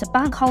 and it's a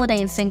bank holiday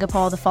in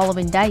Singapore the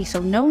following day, so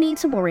no need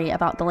to worry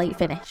about the late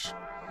finish.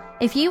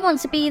 If you want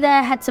to be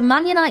there, head to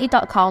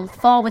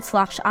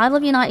manunited.com/I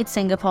Love United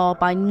Singapore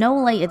by no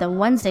later than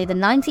Wednesday the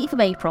 19th of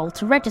April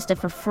to register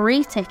for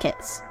free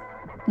tickets.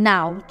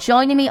 Now,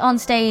 joining me on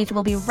stage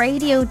will be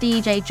radio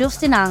DJ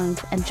Justin Ang,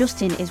 and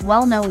Justin is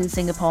well known in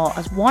Singapore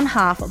as one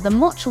half of the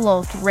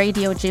much-loved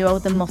radio duo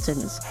The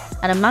Muttons,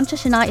 and a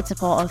Manchester United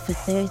supporter for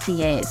 30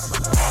 years.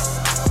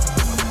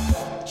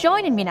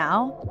 Joining me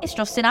now is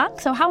Justin Ang,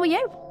 so how are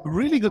you?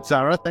 Really good,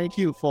 Sarah. Thank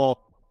you for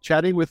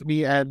chatting with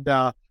me, and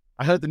I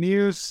heard the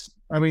news.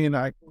 I mean,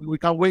 we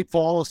can't wait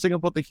for all of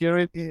Singapore to hear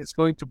it. It's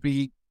going to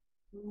be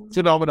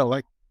phenomenal,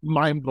 like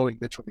mind-blowing,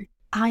 literally.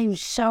 I'm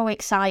so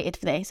excited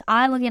for this.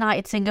 I Love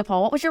United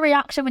Singapore. What was your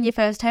reaction when you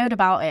first heard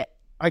about it?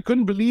 I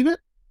couldn't believe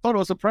it. Thought it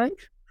was a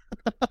prank.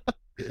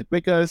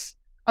 Because,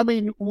 I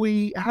mean,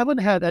 we haven't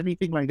had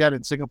anything like that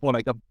in Singapore,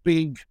 like a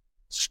big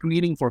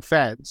screening for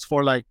fans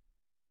for like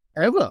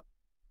ever.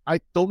 I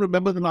don't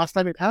remember the last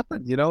time it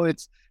happened. You know,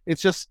 it's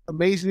just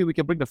amazing we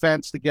can bring the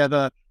fans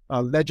together,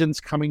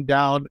 legends coming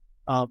down.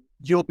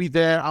 You'll be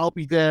there, I'll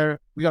be there.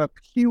 We got a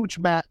huge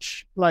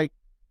match. Like,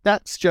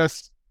 that's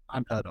just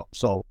unheard of.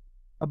 So,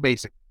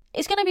 amazing.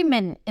 It's going to be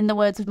mint, in the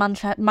words of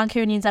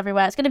Mancunians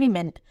everywhere. It's going to be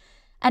mint.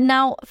 And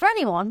now, for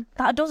anyone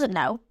that doesn't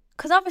know,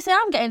 because obviously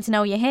I'm getting to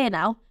know you here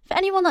now, for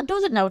anyone that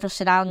doesn't know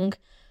Justin Ang,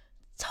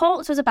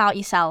 talk to us about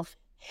yourself.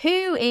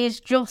 Who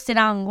is Justin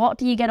Ang? What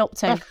do you get up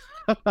to?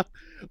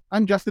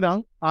 I'm Justin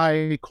Ang.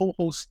 I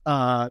co-host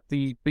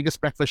the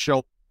biggest breakfast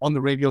show on the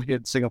radio here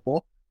in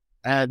Singapore.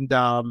 And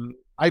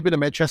I've been a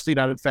Manchester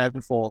United fan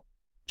for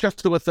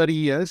just over 30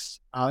 years.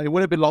 It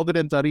would have been longer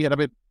than 30 had I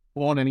been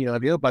born any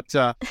earlier, but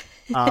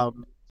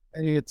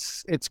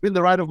it's been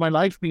the ride of my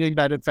life being a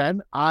United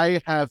fan.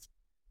 I have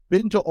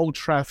been to Old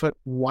Trafford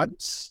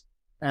once,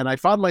 and I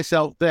found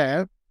myself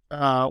there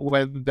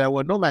when there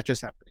were no matches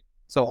happening.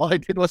 So all I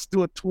did was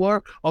do a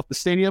tour of the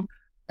stadium,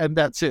 and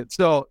that's it.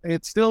 So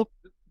it's still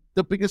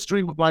the biggest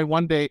dream of mine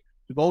one day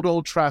to go to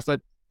Old Trafford,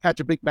 catch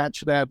a big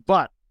match there.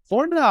 But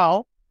for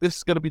now, this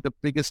is going to be the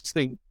biggest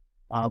thing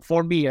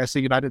for me as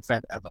a United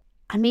fan ever.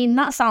 I mean,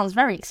 that sounds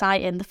very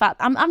exciting. The fact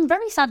I'm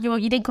very sad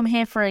you didn't come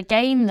here for a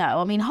game, though.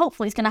 I mean,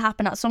 hopefully it's going to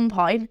happen at some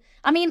point.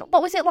 I mean,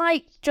 what was it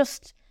like?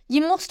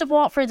 You must have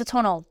walked through the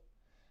tunnel.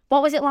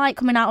 What was it like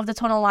coming out of the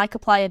tunnel like a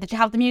player? Did you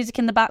have the music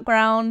in the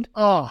background?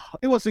 Oh,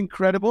 it was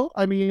incredible.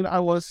 I mean,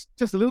 I was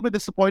just a little bit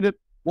disappointed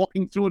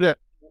walking through the.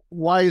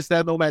 Why is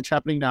there no match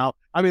happening now?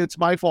 I mean, it's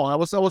my fault. I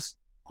was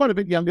quite a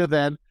bit younger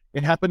then.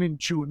 It happened in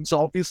June, so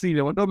obviously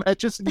there were no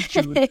matches in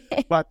June.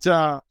 But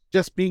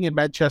just being in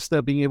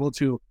Manchester, being able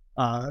to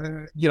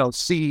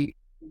see,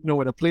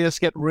 when the players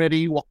get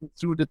ready, walking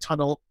through the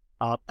tunnel.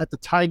 At the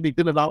time, they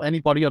didn't allow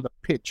anybody on the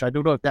pitch. I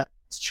don't know if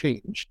that's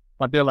changed,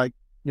 but they're like,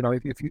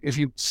 if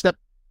you step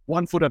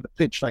 1 foot on the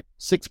pitch, like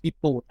 6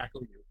 people will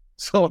tackle you.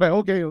 So like,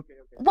 okay.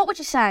 What would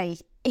you say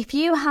if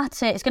you had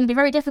to? It's going to be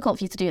very difficult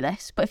for you to do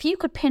this, but if you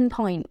could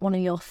pinpoint one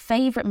of your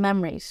favourite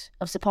memories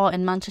of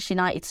supporting Manchester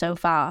United so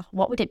far,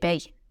 what would it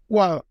be?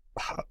 Well,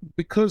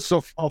 because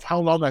of how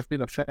long I've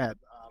been a fan,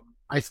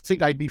 I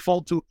think I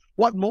default to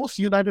what most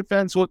United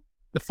fans would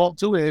default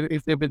to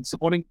if they've been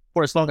supporting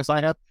for as long as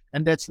I have,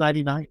 and that's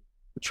 99,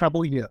 the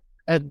treble year.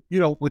 And,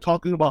 we're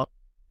talking about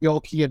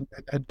Yoki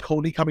and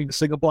Tony coming to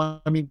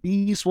Singapore. I mean,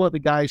 these were the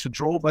guys who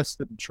drove us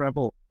to the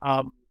treble.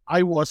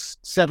 I was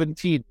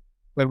 17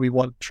 when we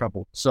won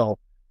treble. So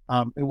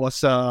it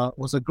was a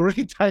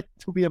great time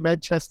to be a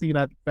Manchester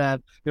United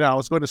fan. I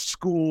was going to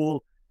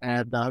school.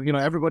 And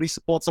everybody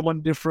supports someone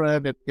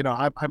different, and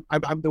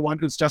I'm the one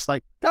who's just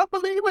like, can't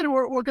believe it,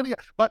 we're gonna get.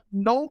 But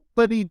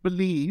nobody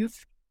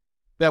believed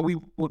that we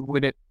would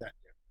win it that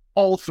year.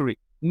 All three,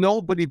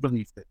 nobody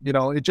believed it.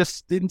 It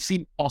just didn't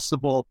seem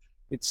possible.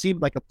 It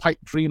seemed like a pipe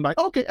dream. Like,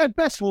 okay, at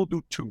best we'll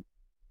do 2.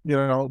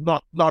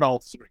 Not all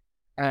 3.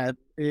 And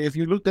if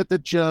you looked at the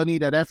journey,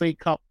 that FA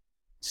Cup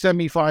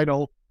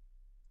semi-final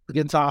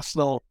against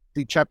Arsenal,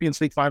 the Champions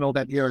League final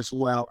that year as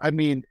well. I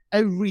mean,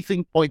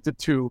 everything pointed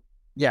to,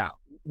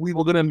 we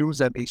were going to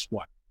lose at least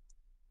 1.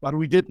 But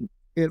we didn't.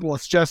 It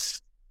was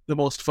just the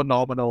most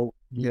phenomenal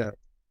year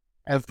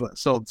ever.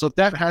 So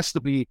that has to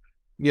be,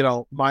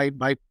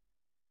 my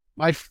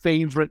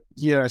favorite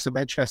year as a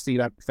Manchester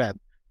United fan.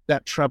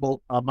 That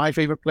treble. My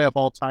favorite player of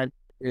all time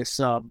is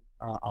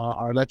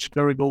our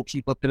legendary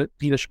goalkeeper,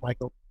 Peter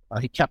Schmeichel.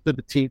 He captained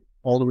the team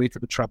all the way to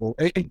the treble.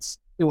 It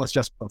was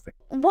just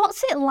perfect.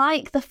 What's it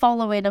like, the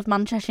following of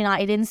Manchester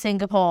United in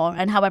Singapore,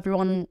 and how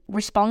everyone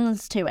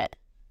responds to it?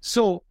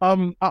 So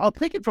I'll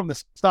take it from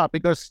the start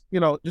because,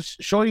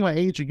 just showing my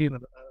age again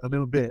a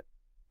little bit.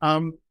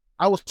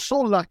 I was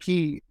so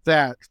lucky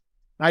that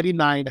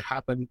 99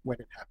 happened when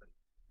it happened,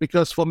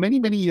 because for many,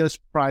 many years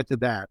prior to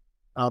that,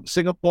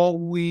 Singapore,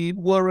 we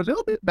were a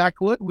little bit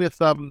backward with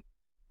the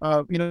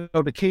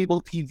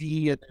cable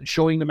TV and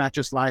showing the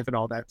matches live and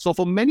all that. So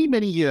for many,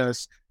 many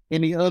years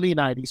in the early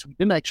 90s, we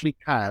didn't actually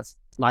have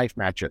live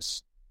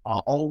matches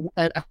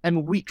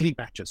and weekly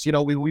matches.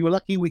 We were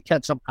lucky we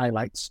get some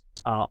highlights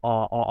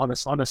on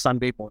a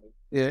Sunday morning.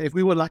 If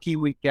we were lucky,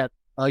 we get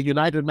a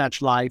United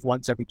match live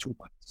once every 2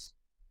 months.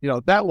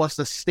 That was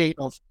the state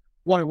of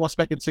what it was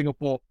back in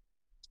Singapore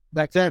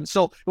back then.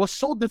 So it was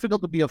so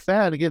difficult to be a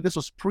fan. Again, this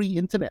was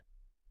pre-internet.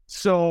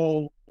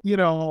 So,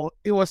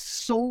 it was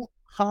so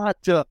hard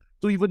to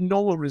even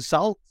know a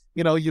result.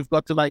 You've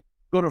got to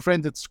go to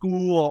friends at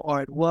school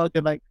or at work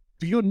and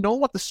do you know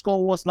what the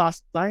score was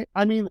last night?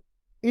 I mean,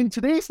 in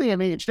today's day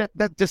and age, that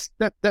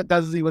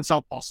doesn't even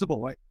sound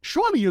possible, right?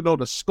 Surely you know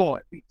the score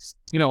at least,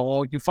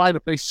 or you find a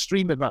place to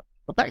stream it. But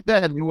back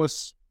then it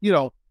was,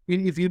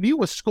 if you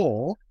knew a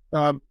score,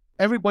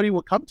 everybody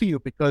would come to you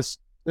because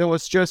there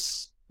was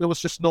just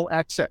no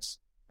access.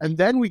 And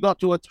then we got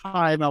to a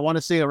time, I want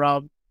to say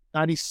around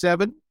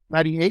 97,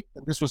 98,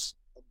 and this was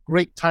a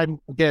great time.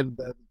 Again,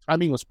 the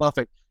timing was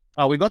perfect.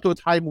 We got to a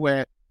time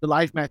where the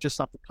live matches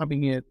started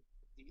coming in,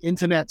 the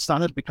internet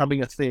started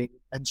becoming a thing,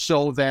 and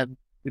so then,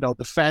 the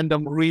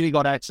fandom really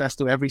got access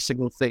to every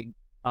single thing.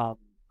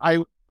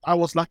 I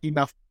was lucky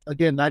enough,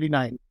 again,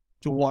 99,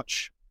 to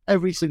watch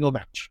every single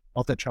match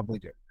of that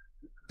Champions League.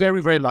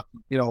 Very, very lucky,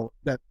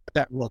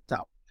 that worked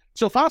out.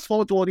 So fast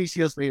forward to all these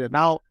years later,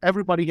 now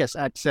everybody has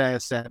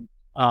access, and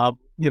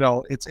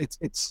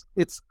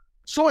it's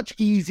so much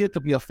easier to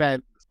be a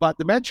fan. But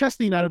the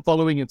Manchester United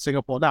following in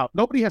Singapore, now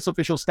nobody has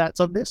official stats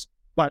on this,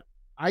 but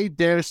I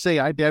dare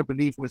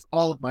believe with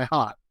all of my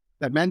heart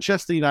that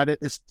Manchester United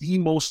is the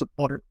most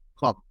supported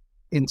club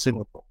in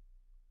Singapore.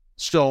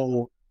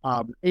 So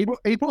April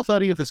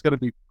 30th is going to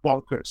be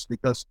bonkers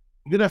because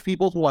you're going to have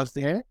people who are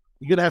there.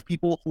 You're going to have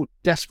people who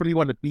desperately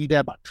want to be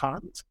there but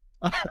can't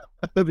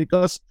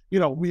because,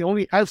 we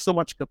only have so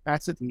much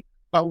capacity.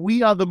 But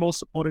we are the most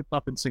supported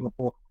club in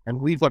Singapore, and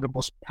we've got the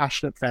most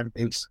passionate fan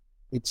base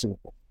in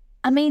Singapore.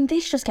 I mean,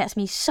 this just gets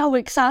me so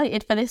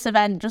excited for this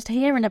event, just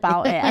hearing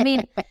about it. I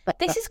mean,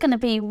 this is going to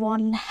be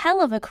one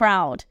hell of a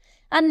crowd.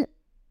 And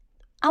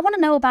I want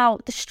to know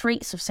about the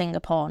streets of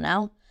Singapore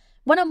now.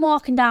 When I'm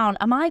walking down,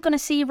 am I going to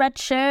see red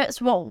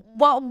shirts? What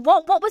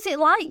was it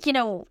like?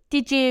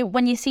 Did you,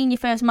 when you seen your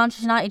first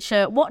Manchester United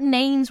shirt, what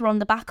names were on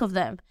the back of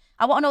them?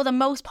 I want to know the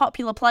most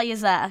popular players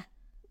there.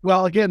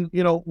 Well, again,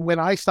 when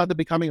I started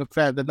becoming a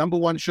fan, the number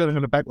one shirt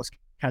on the back was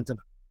Cantona.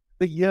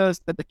 The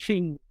years that the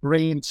King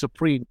reigned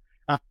supreme,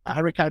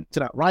 Harry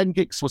Cantona, Ryan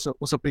Giggs was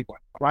a big one.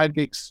 Ryan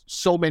Giggs,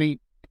 so many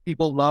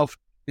people loved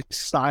his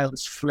style,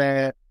 his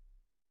flair.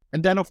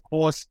 And then, of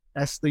course,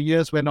 as the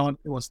years went on,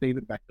 it was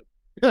David Beckham.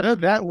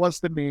 That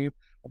was the name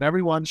on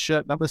everyone's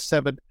shirt, number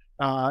 7.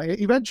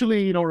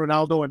 Eventually,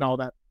 Ronaldo and all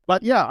that.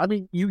 But yeah, I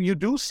mean, you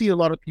do see a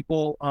lot of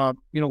people,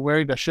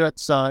 wearing the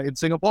shirts in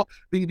Singapore.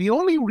 The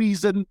only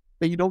reason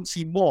that you don't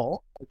see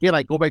more, again,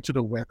 I go back to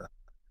the weather.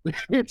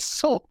 It's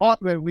so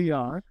hot where we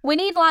are. We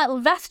need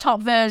vest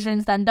top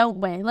versions then, don't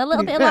we? A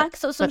little bit like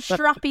some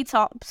strappy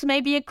tops,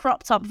 maybe a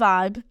crop top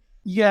vibe.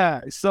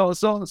 Yeah, so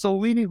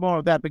we need more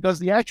of that because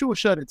the actual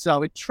shirt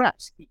itself, it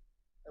traps heat.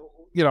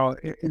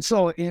 And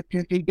so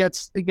it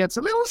gets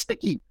a little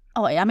sticky.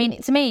 Oh, I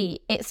mean, to me,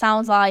 it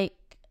sounds like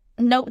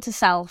note to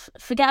self,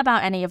 forget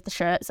about any of the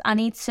shirts. I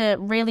need to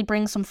really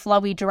bring some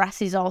flowy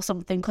dresses or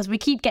something because we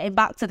keep getting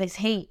back to this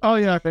heat. Oh,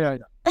 yeah.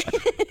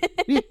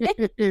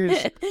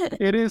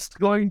 It is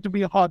going to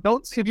be hot.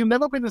 If you've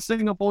never been to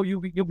Singapore,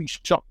 you'll be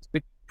shocked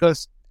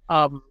because,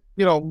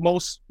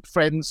 most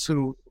friends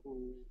who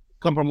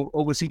come from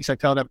overseas, I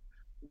tell them,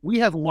 we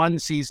have one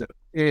season.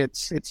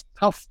 It's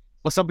tough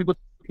for some people to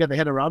get their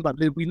head around, but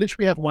we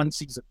literally have one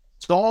season.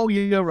 It's all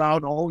year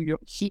round,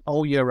 heat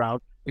all year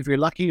round. If you're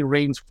lucky, it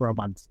rains for a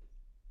month.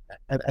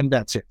 And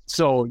that's it.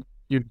 So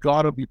you've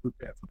got to be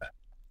prepared for that.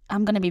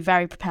 I'm going to be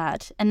very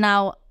prepared. And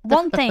now,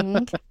 one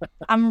thing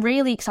I'm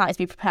really excited to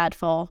be prepared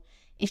for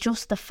is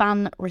just the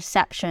fan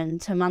reception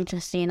to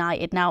Manchester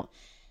United. Now,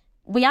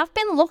 we have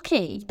been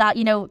lucky that,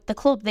 the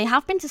club, they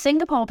have been to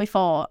Singapore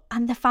before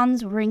and the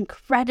fans were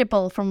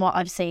incredible from what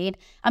I've seen.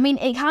 I mean,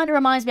 it kind of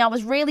reminds me, I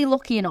was really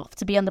lucky enough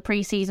to be on the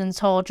pre-season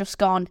tour just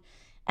gone.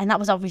 And that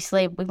was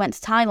obviously, we went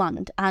to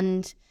Thailand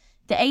and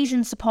the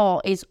Asian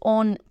support is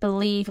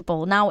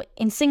unbelievable. Now,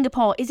 in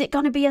Singapore, is it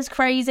going to be as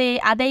crazy?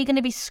 Are they going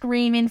to be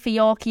screaming for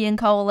Yorkie and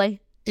Coley?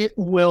 It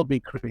will be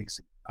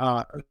crazy.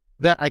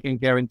 That I can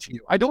guarantee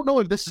you. I don't know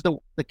if this is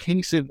the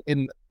case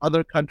in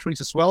other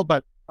countries as well,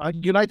 but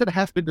United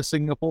have been to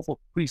Singapore for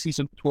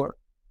pre-season tour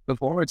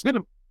before. It's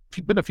been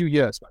a few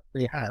years, but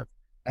they have.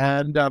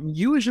 And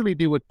usually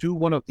they would do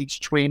one of these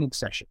training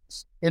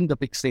sessions in the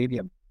big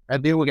stadium,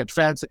 and they will get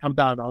fans to come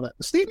down and all that.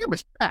 The stadium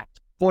is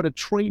packed for the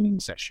training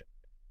session.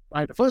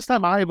 Right, the first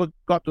time I ever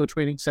got to a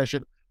training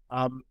session,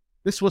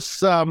 this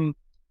was, I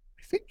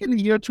think, in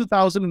the year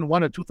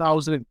 2001 or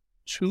 2002.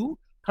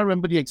 I can't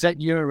remember the exact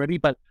year already,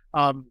 but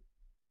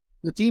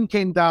the team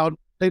came down,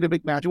 played a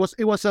big match. It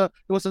was a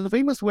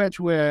famous match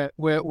where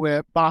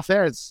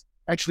Barthez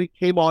actually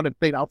came on and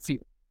played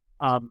outfield.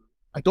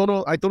 I don't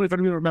know if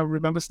anyone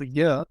remembers the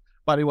year,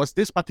 but it was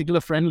this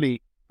particular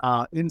friendly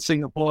in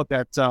Singapore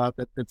that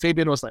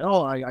Fabian was like,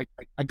 oh, I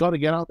got to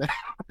get out there.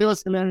 It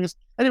was hilarious.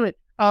 Anyway,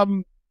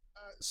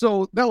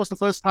 so that was the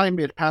first time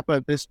it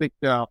happened, this big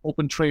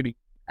open training.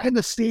 And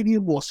the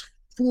stadium was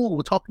full.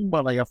 We're talking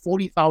about like a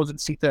 40,000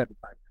 seater at the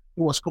time.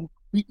 It was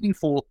completely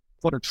full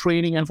for the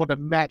training and for the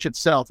match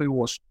itself. It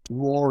was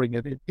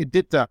roaring. It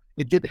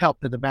did help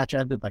that the match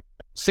ended like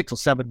 6 or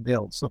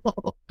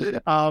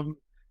 7-0.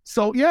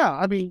 So yeah,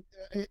 I mean,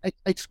 I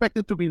expect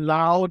it to be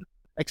loud.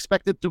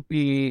 Expect it to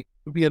be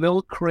a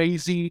little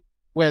crazy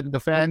when the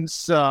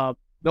fans know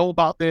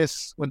about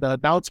this. When the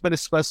announcement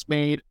is first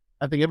made,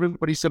 I think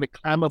everybody's going to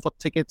clamor for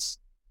tickets.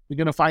 We're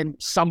going to find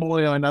some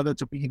way or another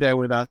to be there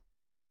with us.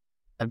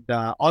 And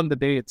on the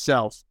day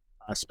itself,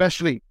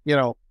 especially,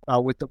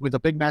 with the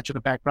big match in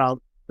the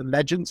background, the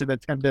legends in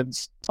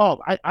attendance. Oh,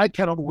 I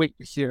cannot wait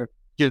to hear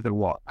the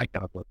what. I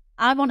cannot wait.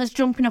 I want us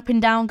jumping up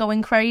and down,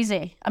 going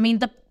crazy. I mean,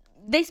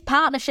 this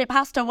partnership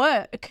has to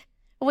work.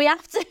 We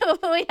have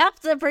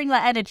to bring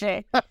that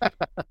energy.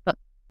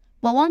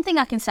 Well, one thing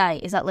I can say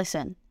is that,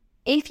 listen,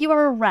 if you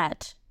are a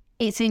Red,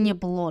 it's in your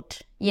blood.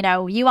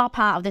 You are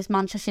part of this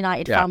Manchester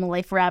United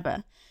family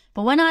forever.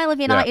 But when Isle of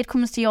United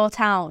comes to your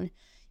town,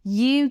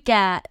 you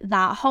get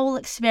that whole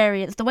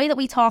experience, the way that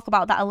we talk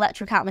about that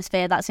electric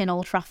atmosphere that's in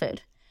Old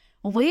Trafford.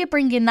 We're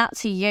bringing that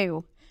to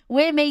you.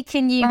 We're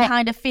making you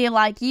kind of feel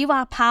like you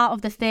are part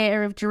of the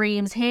theatre of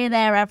dreams, here,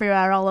 there,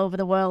 everywhere, all over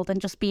the world,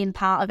 and just being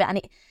part of it.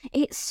 And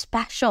it's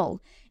special.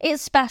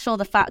 It's special,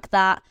 the fact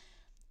that,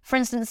 for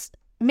instance,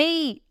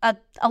 me, a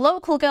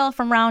local girl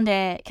from round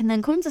here, can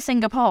then come to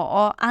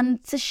Singapore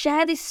and to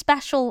share this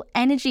special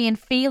energy and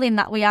feeling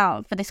that we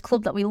have for this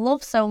club that we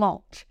love so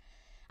much,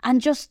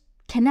 and just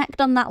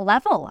connect on that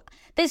level.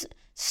 There's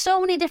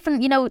so many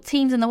different,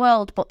 teams in the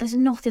world, but there's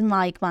nothing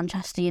like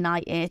Manchester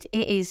United.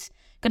 It is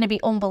going to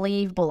be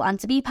unbelievable. And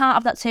to be part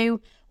of that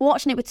too,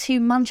 watching it with two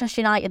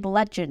Manchester United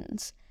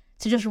legends,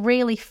 to just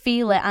really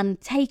feel it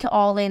and take it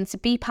all in, to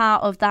be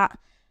part of that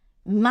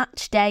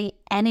match day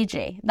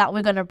energy that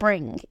we're going to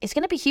bring, it's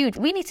going to be huge.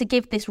 We need to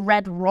give this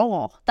Red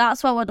roar.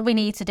 That's what we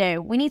need to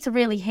do. We need to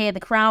really hear the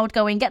crowd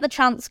going, get the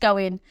chants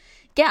going,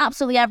 get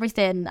absolutely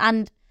everything.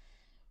 And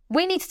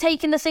we need to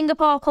take in the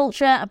Singapore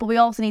culture, but we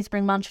also need to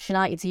bring Manchester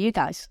United to you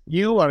guys.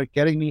 You are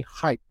getting me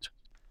hyped.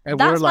 And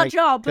that's my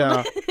job.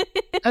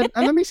 And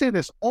let me say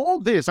this.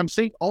 I'm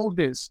saying all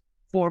this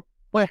for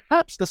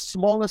perhaps the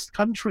smallest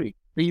country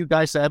that you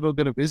guys are ever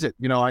going to visit.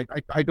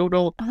 I don't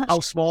know how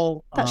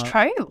small that's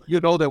true.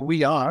 That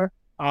we are.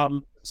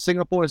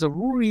 Singapore is a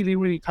really,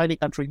 really tiny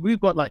country. We've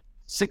got like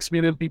 6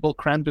 million people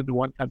crammed into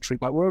one country,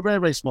 but we're a very,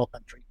 very small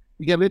country.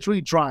 We can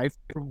literally drive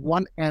from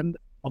one end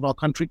of our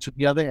country to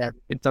the other end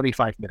in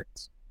 35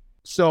 minutes.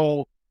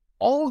 So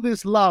all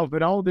this love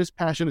and all this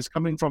passion is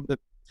coming from the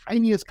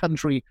tiniest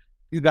country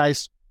you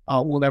guys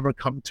will ever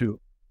come to.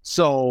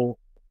 So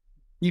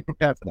be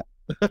prepared for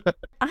that.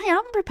 I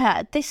am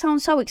prepared. This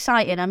sounds so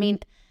exciting. I mean,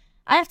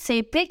 I have to say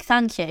a big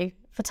thank you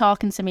for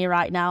talking to me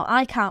right now.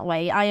 I can't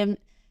wait. I am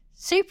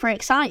super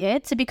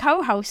excited to be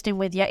co-hosting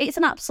with you. It's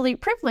an absolute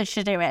privilege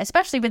to do it,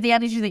 especially with the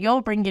energy that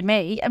you're bringing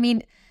me. I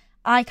mean,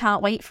 I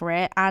can't wait for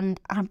it, and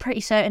I'm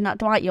pretty certain that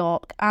Dwight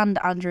Yorke and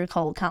Andrew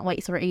Cole can't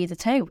wait for it either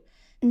too.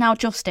 Now,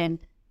 Justin,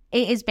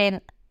 it has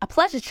been a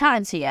pleasure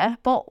chatting to you,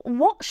 but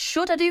what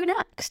should I do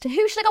next?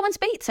 Who should I go and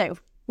speak to?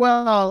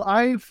 Well,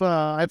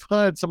 I've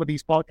heard some of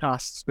these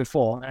podcasts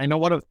before. I know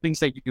one of the things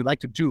that you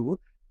like to do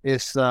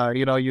is,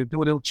 you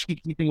do a little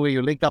cheeky thing where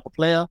you link up a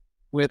player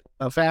with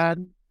a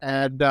fan,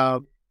 and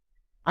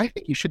I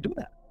think you should do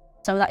that.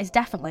 So that is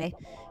definitely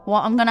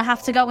what I'm going to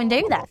have to go and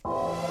do then.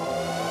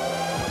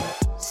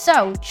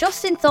 So,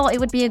 Justin thought it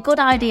would be a good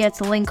idea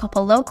to link up a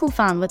local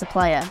fan with a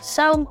player,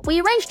 so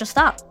we arranged just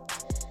that.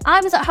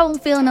 I was at home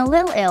feeling a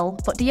little ill,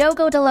 but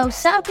Diogo Dalot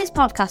set up his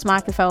podcast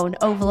microphone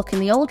overlooking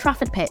the Old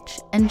Trafford pitch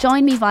and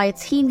joined me via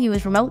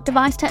TeamViewer's remote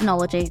device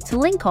technology to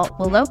link up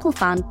with local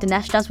fan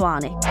Dinesh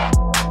Daswani.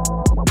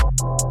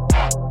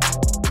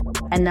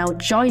 And now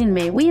joining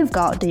me, we have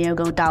got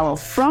Diogo Dalot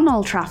from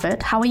Old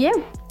Trafford. How are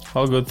you?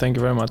 All good, thank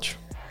you very much.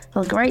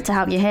 Well, great to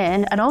have you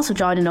here. And also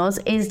joining us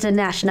is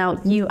Dinesh. Now,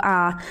 you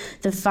are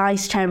the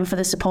Vice Chairman for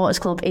the Supporters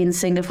Club in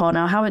Singapore.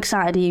 Now, how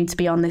excited are you to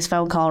be on this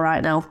phone call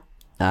right now?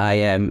 I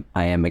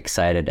am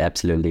excited,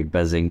 absolutely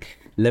buzzing.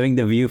 Loving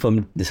the view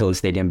from this whole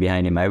stadium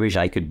behind him. I wish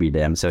I could be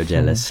there. I'm so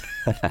jealous.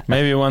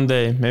 Maybe one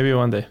day.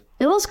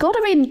 It looks good.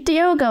 I mean,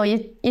 Diogo,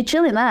 you're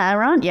chilling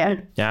there, aren't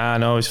you? Yeah,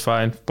 no, it's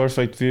fine.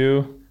 Perfect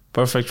view,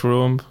 perfect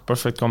room,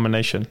 perfect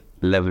combination.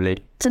 Lovely.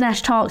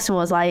 Dinesh, talk to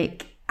us.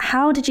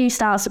 How did you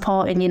start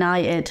supporting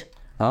United?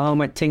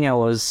 I think I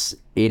was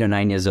 8 or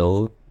 9 years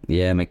old.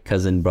 Yeah, my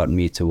cousin brought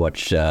me to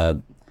watch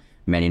Man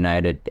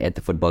United at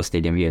the football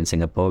stadium here in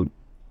Singapore.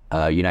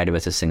 United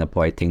versus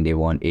Singapore, I think they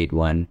won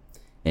 8-1.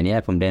 And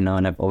yeah, from then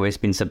on, I've always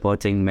been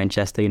supporting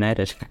Manchester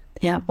United.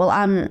 Yeah, well,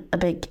 I'm a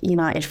big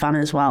United fan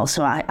as well,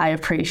 so I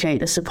appreciate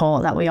the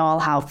support that we all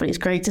have. But it's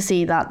great to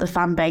see that the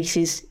fan base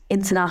is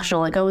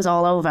international. It goes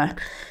all over.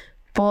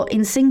 But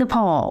in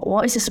Singapore,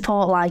 what is the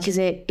support like? Is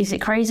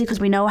it crazy? Because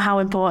we know how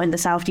important the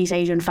Southeast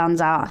Asian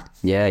fans are.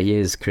 Yeah, he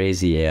is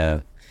crazy.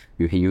 Yeah,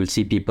 you'll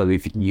see people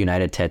with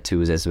United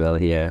tattoos as well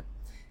here.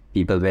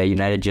 People wear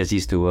United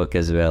jerseys to work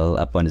as well,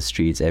 up on the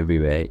streets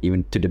everywhere.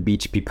 Even to the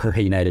beach, people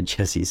wear United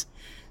jerseys.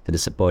 So the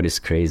support is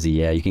crazy.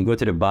 Yeah, you can go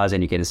to the bars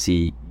and you can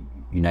see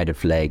United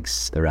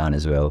flags around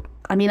as well.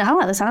 I mean, I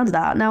like the sound of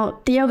that. Now,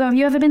 Diogo, have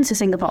you ever been to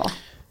Singapore?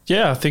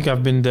 Yeah, I think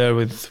I've been there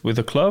with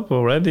the club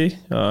already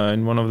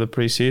in one of the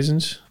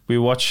pre-seasons. We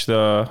watch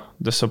the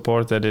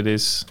support that it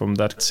is from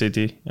that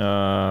city.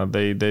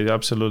 They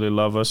absolutely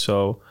love us.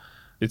 So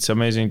it's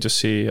amazing to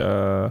see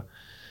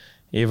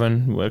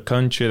even a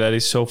country that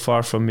is so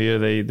far from here,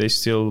 they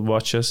still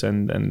watch us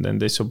and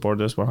they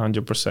support us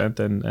 100%.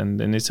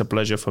 And it's a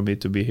pleasure for me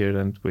to be here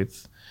and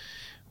with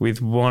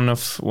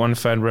one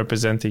fan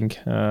representing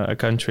a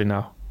country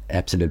now.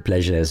 Absolute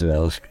pleasure as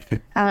well.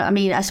 I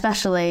mean,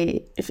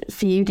 especially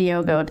for you,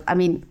 Diogo. I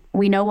mean,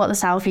 we know what the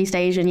Southeast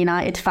Asian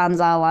United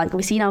fans are like.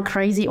 We've seen how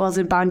crazy it was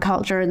in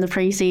Bangkok during the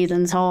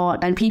pre-season tour,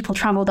 and people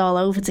travelled all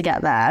over to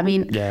get there. I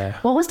mean,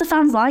 What was the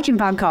fans like in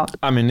Bangkok?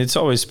 I mean, it's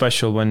always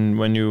special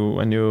when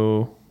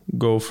you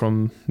go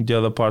from the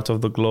other part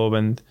of the globe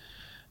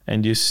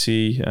and you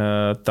see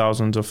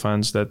thousands of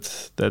fans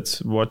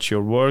that watch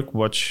your work,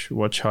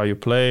 watch how you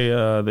play.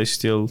 They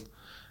still.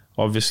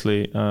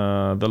 Obviously,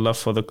 the love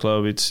for the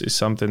club is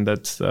something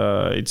that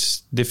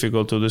it's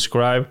difficult to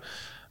describe,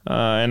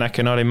 and I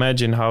cannot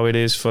imagine how it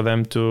is for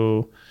them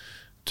to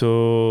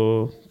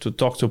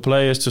talk to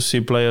players, to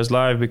see players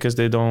live, because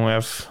they don't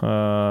have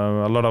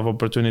a lot of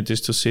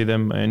opportunities to see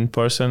them in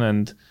person.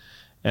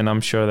 And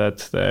I'm sure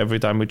that every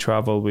time we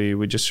travel,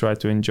 we just try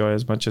to enjoy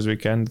as much as we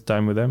can the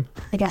time with them.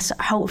 I guess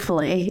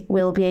hopefully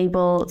we'll be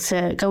able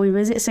to go and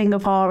visit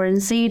Singapore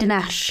and see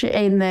Dinesh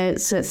in the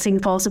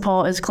Singapore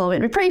Supporters Club.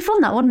 It'd be pretty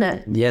fun, that, wouldn't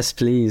it? Yes,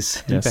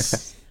 please.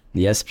 Yes.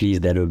 Yes, please.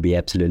 That would be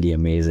absolutely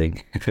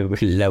amazing.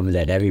 We love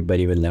that.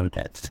 Everybody would love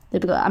that.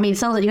 I mean, it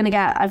sounds like you're going to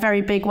get a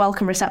very big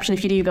welcome reception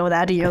if you do go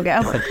there,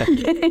 Diogo.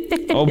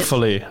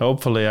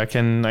 Hopefully, I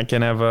can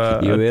have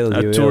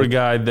a tour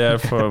guide there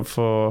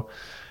for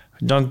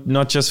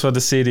not just for the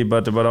city,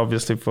 but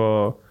obviously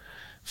for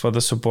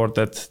the support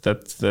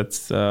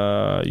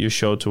that you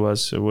show to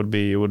us. It would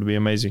be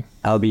amazing.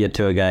 I'll be a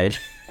tour guide.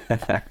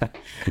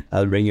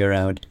 I'll bring you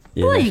around.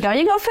 Yeah. Well, there you go.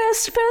 You got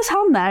first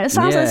hand there. It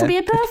sounds like it'll be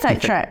a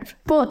perfect trip.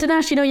 But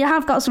Dinesh, you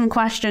have got some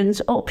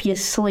questions up your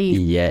sleeve.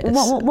 Yes.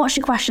 What's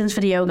your questions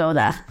for Diogo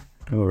there?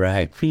 All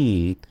right.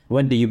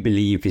 What do you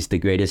believe is the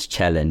greatest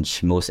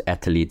challenge most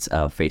athletes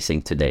are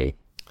facing today?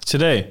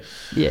 Today?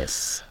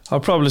 Yes. I'll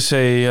probably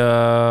say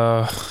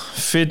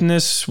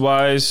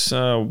fitness-wise,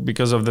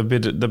 because of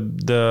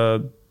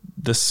the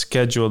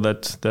schedule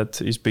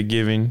that is been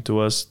given to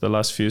us the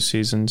last few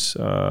seasons,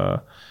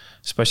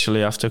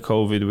 especially after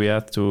COVID, we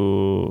had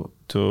to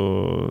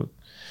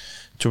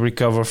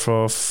recover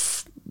for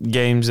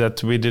games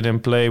that we didn't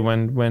play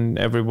when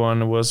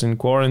everyone was in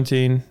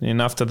quarantine.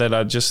 And after that,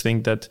 I just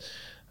think that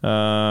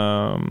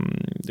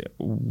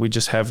we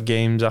just have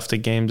games after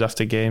games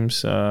after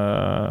games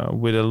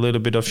with a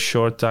little bit of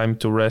short time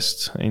to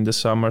rest in the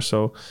summer.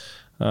 So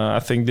I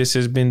think this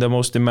has been the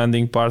most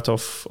demanding part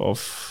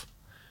of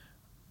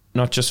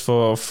not just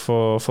for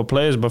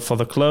players but for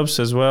the clubs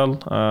as well.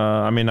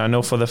 I mean, I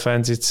know for the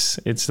fans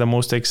it's the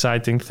most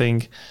exciting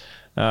thing,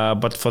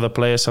 but for the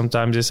players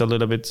sometimes it's a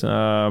little bit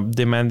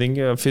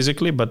demanding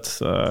physically, but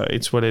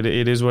it's what it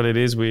is what it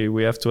is.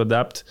 We have to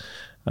adapt.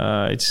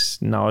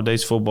 It's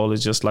nowadays football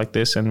is just like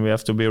this, and we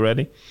have to be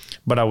ready.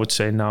 But I would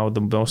say now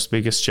the most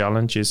biggest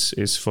challenge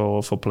is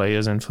for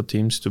players and for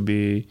teams to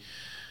be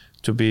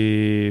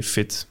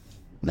fit.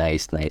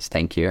 Nice.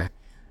 Thank you.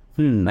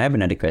 I have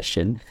another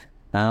question.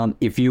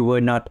 If you were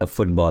not a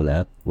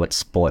footballer, what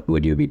sport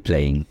would you be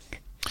playing?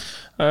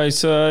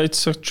 It's a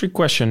trick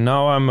question.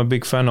 Now I'm a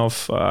big fan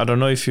of. I don't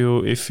know if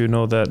you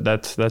know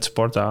that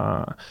sport.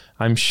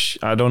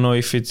 I don't know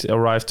if it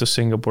arrived to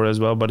Singapore as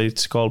well, but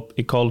it's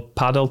called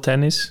paddle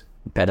tennis.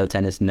 Paddle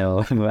tennis? No,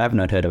 I've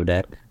not heard of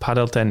that.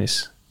 Paddle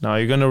tennis. Now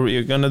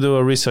you're gonna do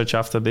a research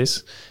after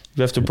this.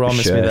 You have to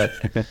promise me that.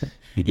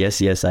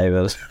 Yes, I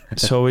will.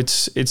 So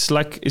it's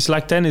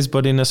like tennis,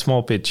 but in a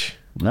small pitch.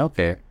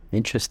 Okay,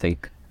 interesting.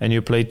 And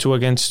you play 2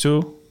 against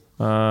 2.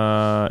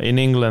 In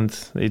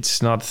England,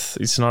 it's not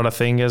a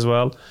thing as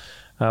well,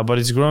 but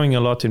it's growing a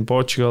lot in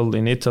Portugal,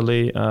 in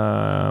Italy,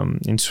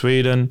 in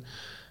Sweden.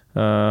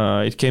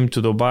 It came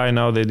to Dubai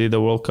now. They did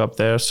a World Cup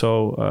there,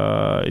 so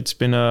it's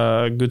been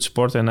a good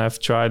sport, and I've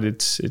tried.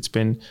 It's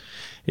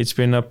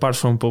been apart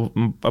from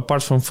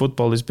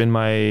football, it's been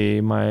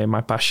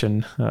my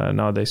passion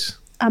nowadays.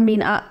 I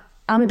mean,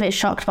 I'm a bit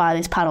shocked by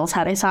this paddle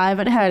tennis. I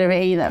haven't heard of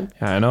it either.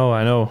 I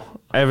know.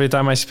 Every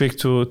time I speak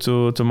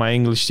to my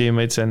English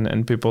teammates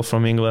and people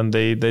from England,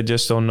 they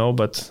just don't know.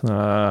 But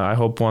I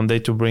hope one day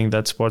to bring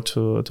that sport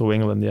to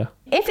England, yeah.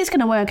 If it's going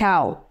to work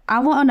out, I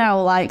want to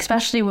know,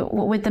 especially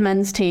with the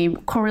men's team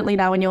currently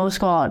now in your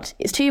squad,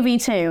 it's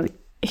 2v2.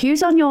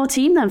 Who's on your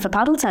team then for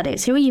paddle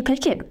tennis? Who are you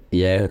picking?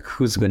 Yeah,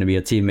 who's going to be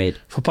a teammate?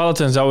 For paddle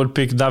tennis, I would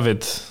pick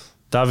David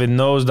David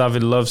knows.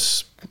 David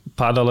loves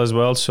paddle as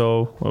well,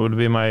 so it would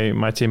be my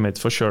teammate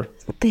for sure.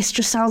 This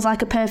just sounds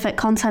like a perfect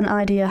content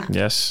idea.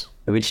 Yes.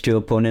 Which two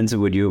opponents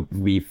would you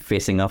be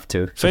facing off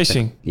to?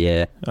 Facing?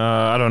 Yeah.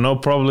 I don't know,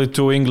 probably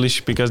two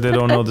English because they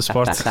don't know the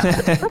sport. That's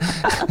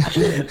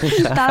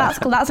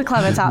a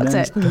clever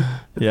tactic.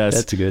 Yes.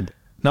 That's good.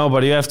 No,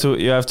 but you have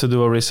to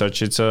do a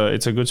research. It's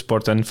a good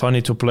sport and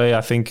funny to play.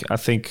 I think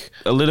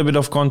a little bit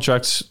of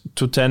contracts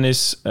to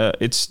tennis.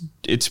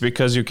 It's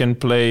because you can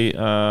play.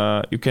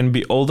 You can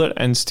be older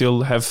and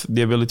still have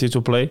the ability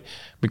to play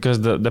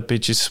because the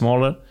pitch is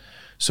smaller,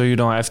 so you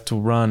don't have to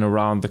run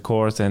around the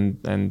court and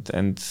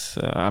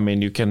I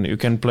mean you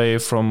can play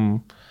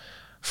from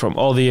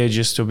all the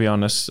ages, to be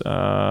honest.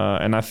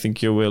 And I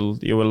think you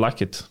will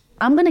like it.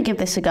 I'm going to give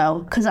this a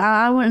go because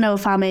I want to know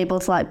if I'm able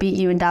to like beat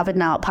you and David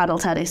now at paddle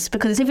tennis,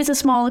 because if it's a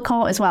smaller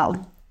court as well.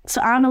 So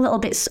I'm a little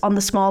bit on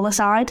the smaller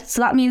side.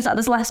 So that means that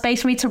there's less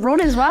space for me to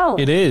run as well.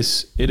 It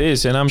is.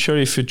 And I'm sure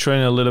if you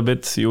train a little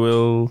bit, you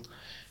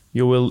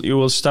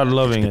will start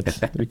loving it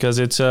because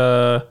it's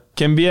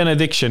can be an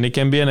addiction. It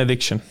can be an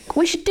addiction.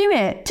 We should do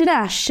it.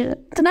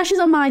 Dinesh is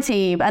on my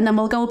team and then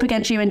we'll go up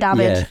against you and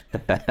David.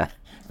 Yeah.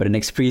 For the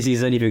next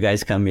preseason, if you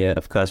guys come here,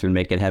 of course, we'll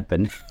make it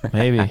happen.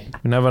 Maybe.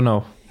 You never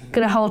know.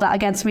 Going to hold that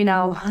against me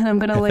now and I'm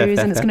going to lose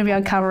and it's going to be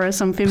on camera or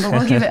something, but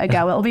we'll give it a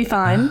go. It'll be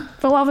fine.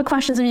 But what other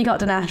questions have you got,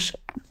 Dinesh?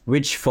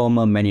 Which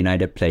former Man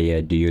United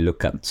player do you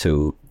look up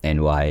to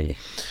and why?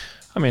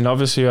 I mean,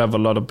 obviously you have a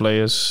lot of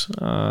players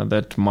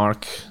that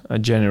mark a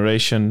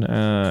generation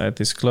at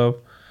this club.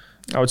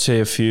 I would say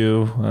a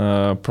few,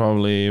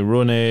 probably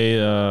Rooney,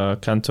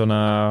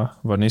 Cantona,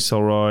 Van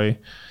Nistelrooy.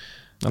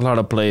 A lot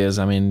of players.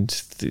 I mean,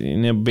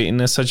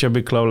 in such a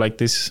big club like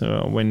this,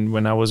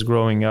 when I was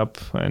growing up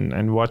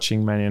and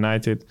watching Man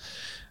United,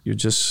 you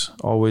just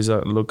always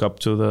look up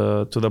to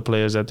the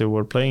players that they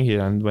were playing here.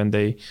 And when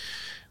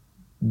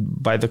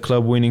by the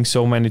club winning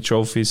so many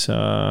trophies,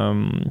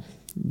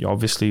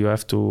 obviously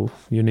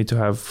you need to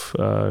have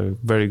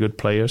very good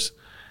players,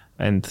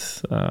 and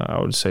I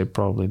would say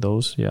probably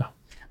those. Yeah.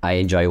 I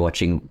enjoy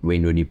watching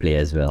Wayne Rooney play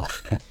as well.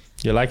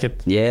 You like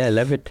it? Yeah, I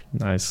love it.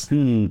 Nice.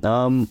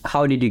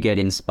 How did you get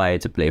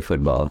inspired to play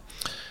football?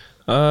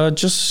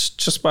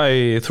 Just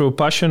through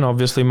passion.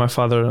 Obviously, my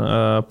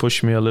father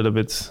pushed me a little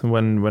bit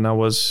when I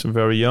was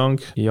very young.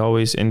 He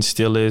always and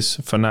still is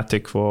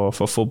fanatic for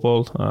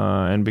football,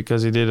 and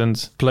because he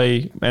didn't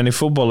play any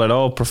football at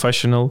all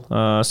professional,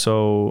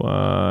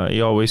 so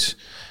he always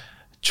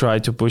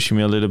tried to push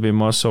me a little bit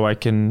more so I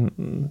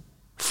can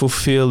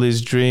fulfill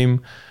his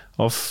dream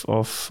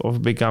of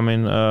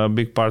becoming a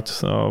big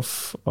part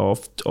of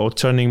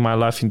turning my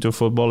life into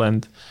football,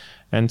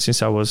 and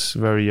since I was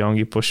very young,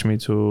 he pushed me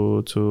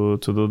to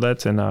do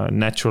that, and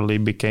naturally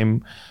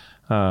became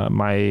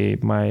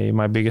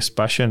my biggest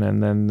passion.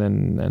 And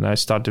then I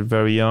started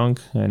very young,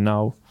 and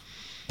now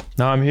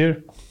I'm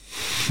here.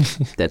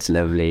 That's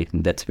lovely.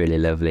 That's really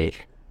lovely.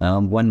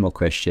 One more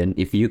question: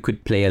 if you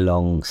could play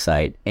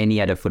alongside any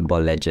other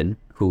football legend,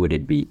 who would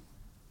it be?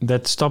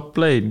 That stopped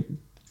playing.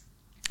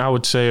 I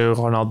would say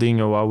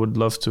Ronaldinho. I would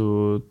love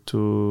to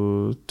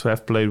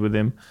have played with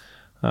him.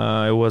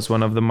 It was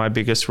one of my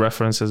biggest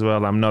references as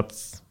well.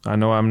 I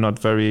know I'm not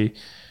very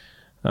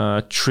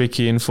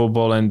tricky in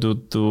football and do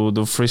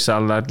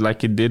freestyle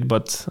like he did,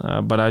 but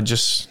I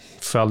just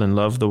fell in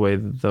love the way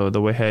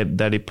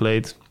that he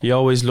played. He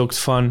always looked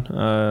fun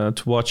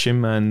to watch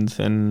him,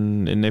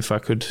 and if I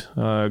could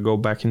go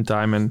back in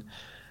time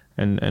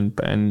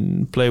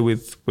and play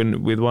with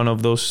one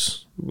of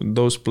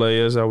those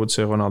players, I would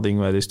say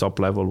Ronaldinho at his top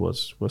level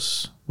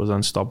was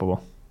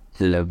unstoppable.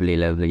 Lovely.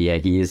 Yeah,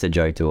 he is a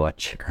joy to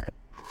watch.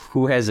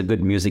 Who has a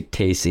good music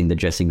taste in the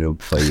dressing room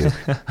for you?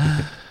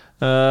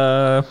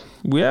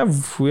 We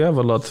have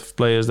a lot of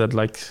players that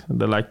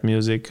like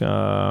music.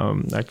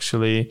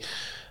 Actually,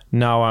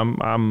 now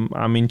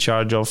I'm in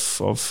charge of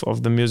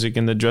the music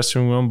in the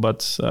dressing room,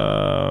 but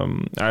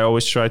I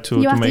always try to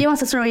you have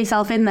to throw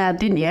yourself in there,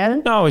 didn't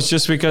you? No, it's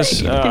just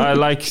because I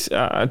like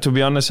to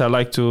be honest, I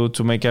like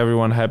to make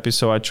everyone happy,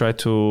 so I try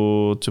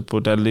to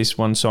put at least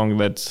one song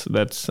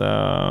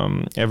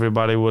that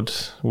everybody would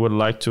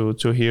like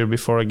to hear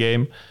before a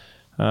game.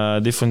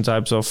 Different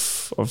types of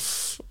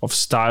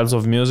styles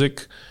of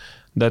music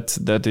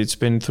that it's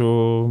been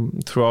through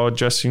our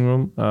dressing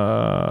room,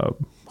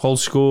 old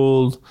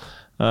school,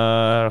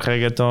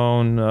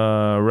 reggaeton,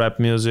 rap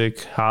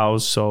music,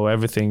 house, so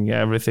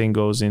everything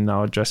goes in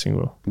our dressing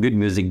room. Good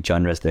music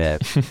genres to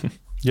have.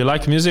 You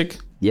like music?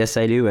 Yes,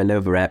 I do. I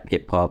love rap,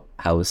 hip hop,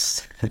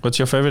 house. What's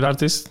your favorite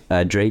artist?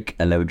 Drake.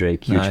 I love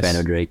Drake. Huge fan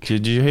of Drake.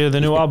 Did you hear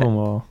the new album?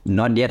 Or?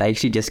 Not yet. I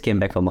actually just came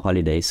back from a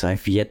holiday, so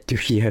I've yet to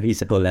hear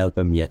his whole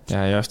album yet.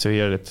 Yeah, you have to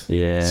hear it.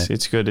 Yeah,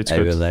 it's good. It's I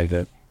good. will like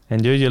it.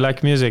 And you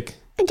like music?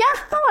 Yeah,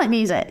 I like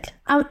music.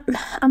 I'm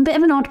a bit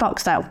of an odd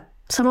box though,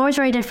 so I'm always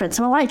very different.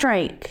 So I like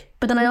Drake,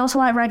 but then I also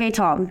like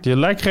reggaeton. Do you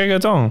like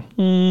reggaeton?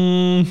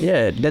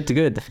 Yeah, that's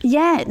good.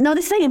 Yeah, no,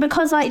 this thing,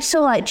 because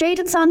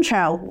Jadon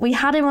Sancho, we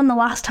had him on the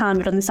last time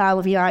we done this Isle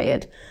of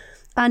United,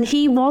 And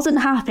he wasn't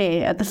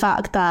happy at the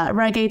fact that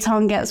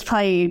reggaeton gets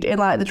played in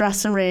like the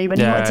dressing room and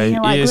you want to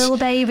hear like Lil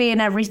Baby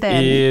and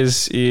everything. He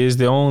is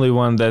the only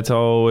one that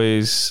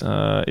always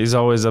is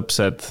always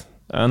upset.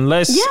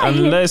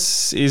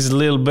 Unless he's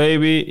Lil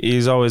Baby,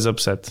 he's always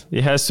upset.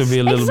 He has to be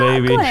a Lil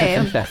Baby.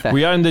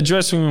 We are in the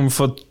dressing room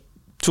for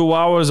 2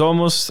 hours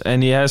almost,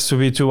 and he has to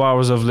be 2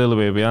 hours of Lil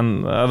Baby,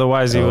 and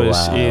otherwise he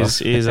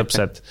is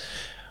upset.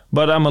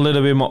 But I'm a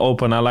little bit more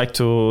open. I like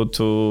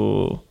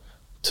to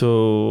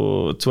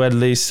at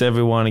least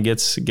everyone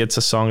gets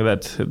a song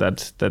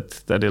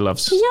that he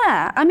loves.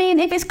 Yeah, I mean,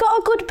 if it's got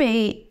a good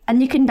beat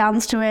and you can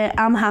dance to it,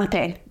 I'm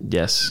happy.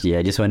 Yes.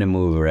 Yeah, just want to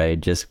move, right?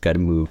 Just gotta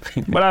move.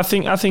 But I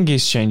think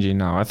he's changing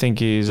now. I think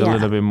he's a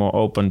little bit more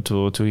open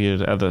to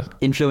hear other.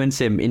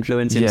 Influence him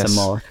some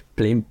more.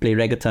 Play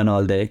reggaeton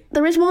all day.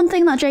 There is one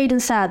thing that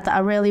Jaden said that I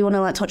really want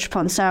to touch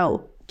upon.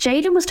 So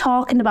Jaden was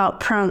talking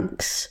about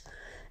pranks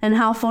and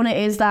how fun it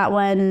is that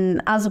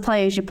when, as a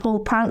players, you pull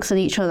pranks on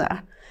each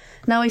other.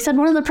 Now, he said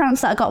one of the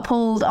pranks that got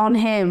pulled on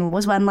him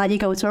was when, like, you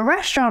go to a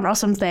restaurant or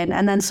something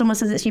and then someone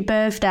says it's your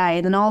birthday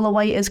and then all the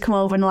waiters come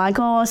over and like,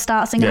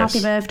 start singing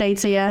happy birthday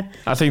to you.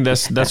 I think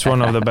that's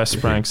one of the best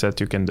pranks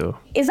that you can do.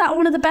 Is that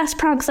one of the best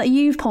pranks that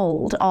you've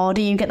pulled, or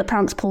do you get the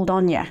pranks pulled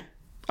on you?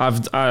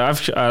 I've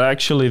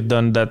actually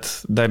done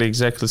that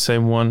exactly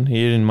same one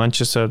here in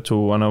Manchester to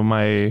one of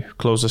my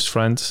closest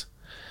friends.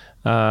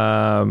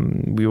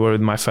 We were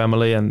with my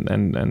family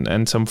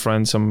and some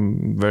friends,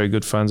 some very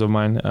good friends of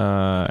mine,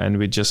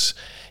 and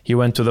he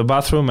went to the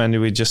bathroom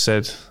and we just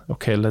said,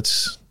 okay,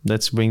 let's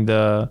bring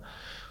the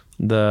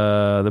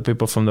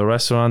people from the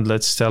restaurant,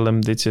 let's tell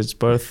them it's his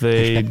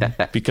birthday.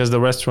 Because the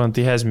restaurant,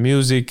 he has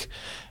music,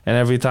 and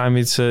every time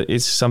it's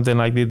something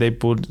like this, they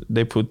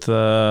put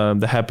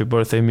the happy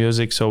birthday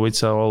music, so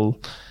it's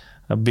all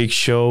a big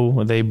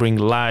show. They bring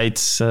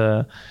lights,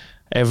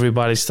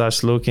 everybody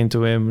starts looking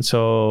to him.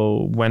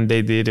 So when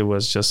they did, it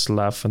was just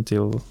laugh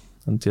until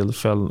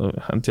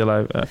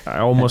I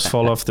almost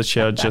fall off the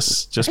chair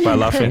just by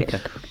laughing.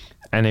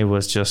 And it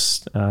was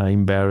just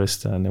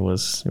embarrassed, and it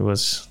was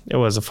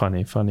a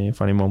funny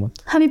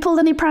moment. Have you pulled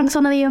any pranks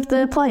on any of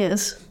the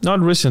players? Not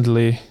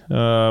recently.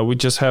 We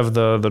just have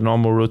the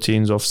normal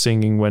routines of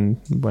singing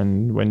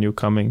when you're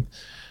coming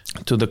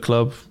to the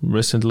club.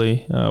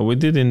 Recently, we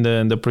did in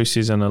the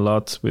preseason a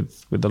lot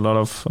with a lot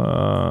of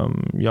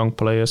young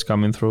players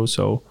coming through,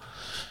 so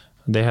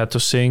they had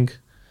to sing.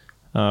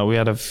 We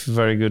had a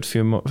very good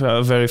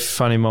very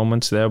funny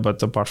moments there,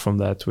 but apart from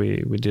that, we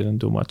didn't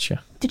do much. Yeah.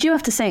 Did you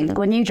have to sing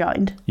when you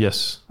joined?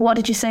 Yes. What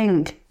did you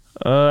sing?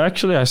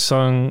 Actually, I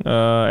sung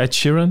Ed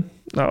Sheeran.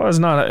 I was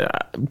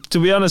not. To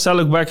be honest, I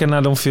look back and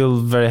I don't feel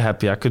very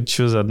happy. I could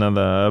choose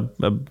another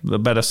a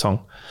better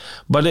song,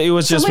 but it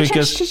was just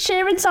because. Which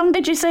Sheeran song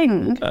did you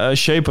sing?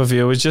 Shape of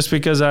You. It was just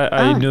because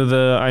I knew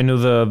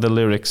the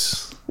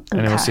lyrics,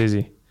 and it was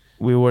easy.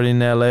 We were in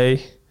LA.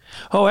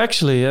 Oh,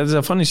 actually, there's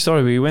a funny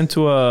story. We went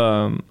to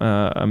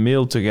a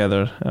meal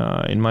together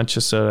in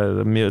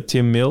Manchester,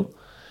 team meal,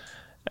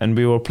 and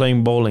we were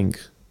playing bowling,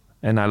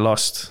 and I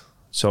lost.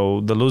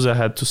 So the loser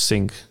had to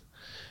sing,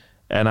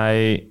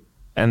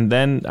 and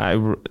then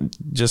I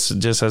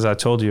just as I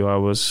told you,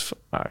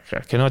 I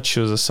cannot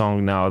choose a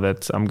song now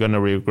that I'm gonna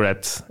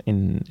regret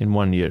in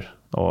 1 year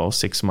or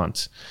 6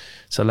 months.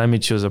 So let me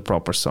choose a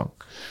proper song,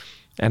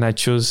 and I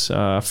choose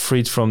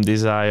 "Freed from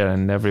Desire,"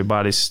 and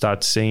everybody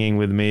starts singing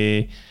with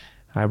me.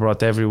 I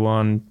brought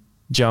everyone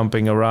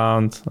jumping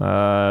around,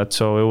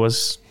 so it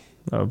was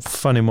a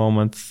funny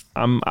moment.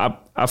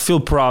 I feel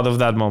proud of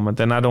that moment,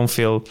 and I don't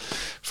feel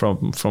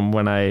from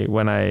when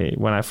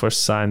I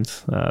first signed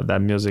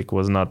that music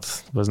was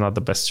not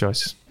the best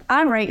choice.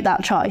 I rate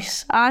that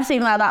choice. I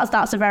think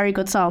that's a very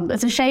good song.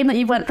 It's a shame that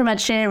you went from Ed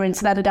Sheeran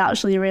to that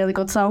actually a really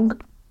good song.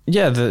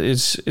 Yeah,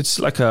 it's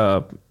like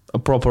a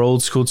proper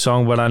old school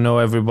song, but I know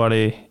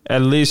everybody,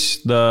 at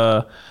least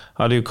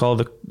how do you call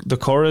the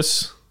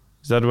chorus?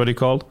 Is that what he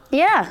called?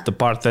 Yeah. The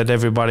part that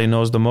everybody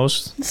knows the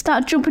most?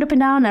 Start jumping up and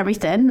down and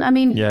everything. I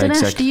mean, yeah, Dinesh,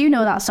 exactly. do you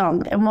know that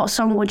song? And what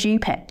song would you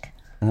pick?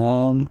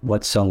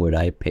 What song would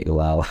I pick?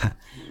 Wow.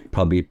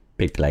 Probably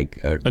pick like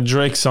a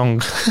Drake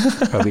song.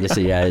 Probably just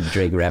a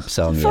Drake rap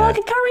song. For like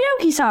a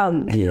karaoke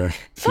song. Yeah.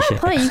 Fair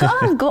play, you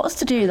gotta have guts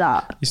to do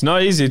that. It's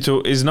not easy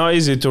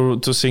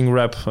to sing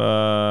rap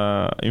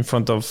in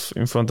front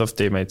of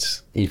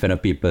teammates. In front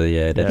of people,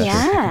 yeah.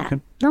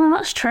 No,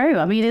 that's true.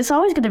 I mean, it's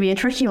always going to be a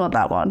tricky one,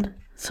 that one.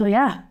 So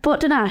yeah.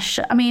 But Dinesh,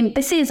 I mean,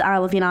 this is I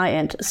Love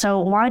United. So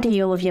why do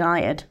you love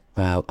United?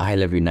 Well, I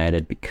love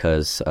United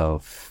because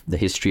of the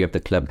history of the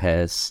club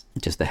has,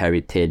 just the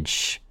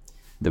heritage,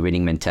 the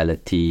winning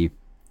mentality,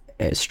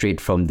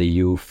 straight from the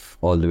youth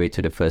all the way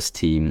to the first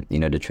team. You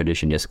know, the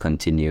tradition just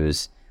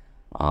continues.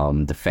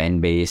 The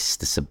fan base,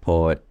 the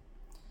support,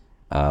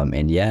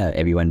 and yeah,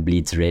 everyone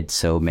bleeds red.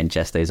 So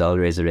Manchester is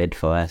always red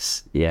for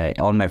us. Yeah,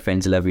 all my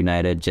friends love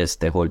United.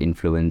 Just the whole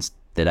influence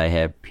that I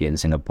have here in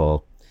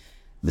Singapore.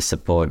 The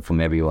support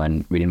from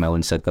everyone within my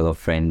own circle of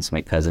friends,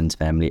 my cousins,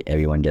 family,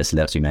 everyone just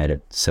loves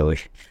United. So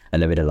I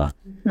love it a lot.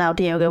 Now,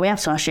 Diogo, we have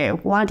to ask you,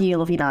 why do you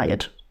love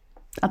United?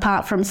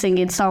 apart from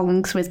singing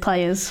songs with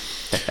players?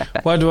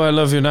 Why do I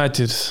love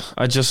United?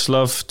 I just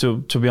love to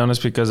be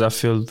honest, because I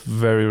feel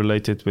very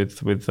related with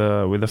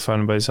the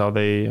fan base, how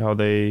they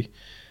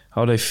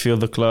feel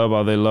the club,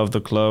 how they love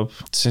the club.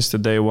 Since the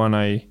day one,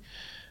 I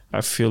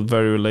feel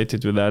very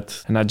related with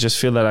that, and I just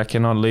feel that I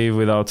cannot leave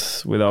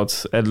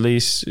without at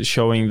least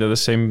showing the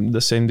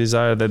same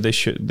desire that they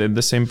should,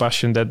 the same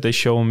passion that they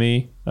show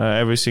me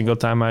every single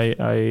time I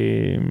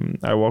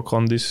walk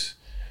on this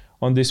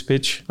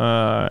pitch,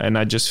 and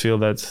I just feel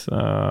that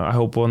I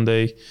hope one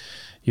day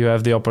you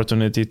have the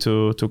opportunity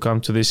to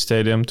come to this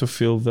stadium, to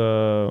feel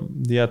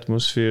the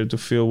atmosphere, to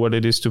feel what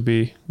it is to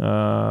be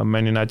a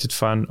Man United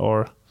fan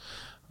or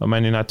a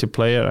Man United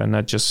player. And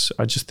I just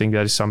think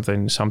that is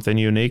something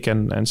unique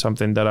and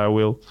something that I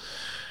will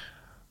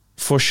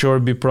for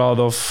sure be proud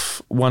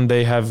of one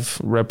day have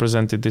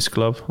represented this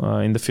club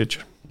in the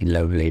future.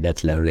 Lovely,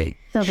 that's lovely.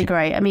 That'll be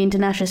great. I mean,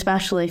 Dinesh,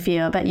 especially for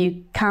you, I bet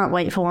you can't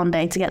wait for one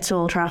day to get to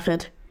Old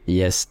Trafford.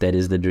 Yes, that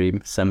is the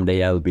dream.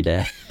 Someday I'll be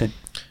there.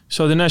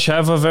 So Dinesh, I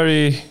have a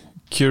very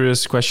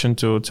curious question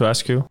to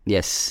ask you.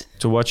 Yes.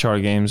 To watch our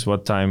games,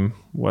 what time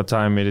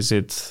is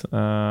it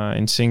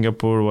in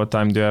Singapore? What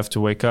time do you have to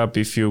wake up?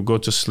 If you go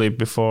to sleep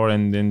before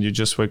and then you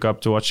just wake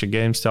up to watch the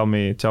games, tell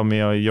me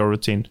your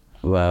routine.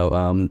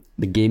 Well,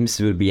 the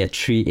games will be at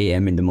 3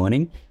 a.m. in the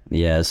morning.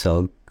 Yeah,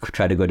 so I'll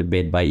try to go to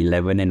bed by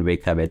 11 and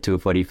wake up at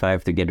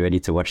 2:45 to get ready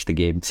to watch the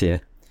games.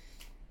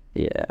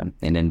 Yeah,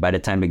 and then by the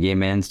time the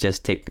game ends,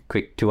 just take a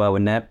quick 2-hour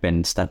nap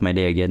and start my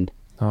day again.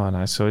 Oh,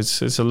 nice. So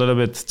it's a little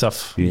bit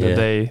tough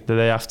the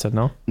day after,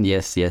 no?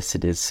 Yes,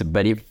 it is.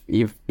 But if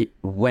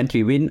once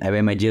we win, I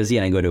wear my jersey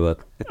and I go to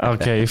work.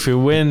 Okay, if we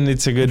win,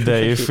 it's a good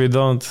day. If we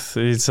don't,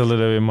 it's a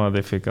little bit more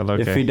difficult.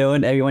 Okay. If we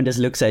don't, everyone just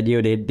looks at you.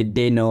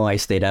 They know I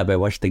stayed up, I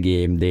watched the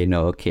game. They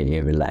know,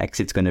 okay, relax.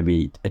 It's gonna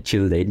be a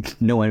chill day.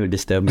 No one will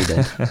disturb me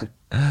then.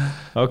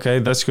 Okay,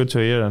 that's good to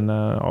hear, and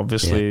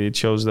obviously it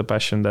shows the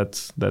passion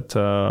that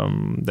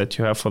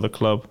you have for the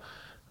club.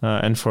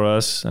 And for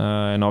us,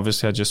 and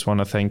obviously I just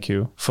want to thank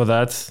you for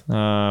that.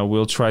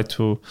 We'll try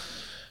to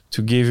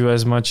give you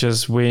as much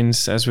as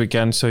wins as we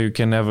can, so you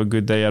can have a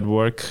good day at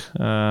work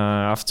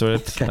after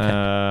it.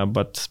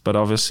 But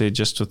obviously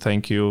just to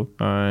thank you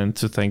and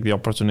to thank the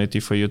opportunity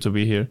for you to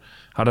be here.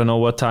 I don't know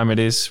what time it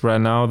is right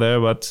now there,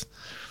 but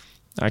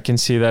I can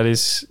see that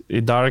it's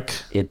dark.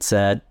 It's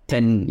 10.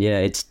 Yeah,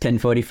 it's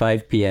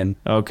 10:45 p.m.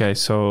 Okay,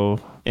 so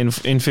in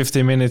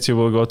 15 minutes you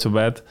will go to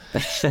bed.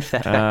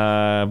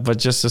 But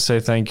just to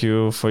say thank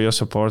you for your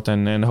support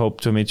and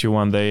hope to meet you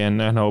one day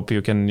and hope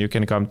you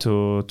can come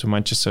to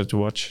Manchester to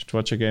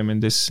watch a game in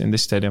this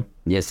stadium.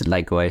 Yes,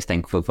 likewise.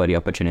 Thankful for the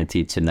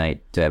opportunity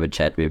tonight to have a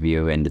chat with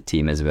you and the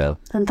team as well.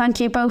 And thank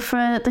you both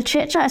for the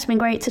chit chat. It's been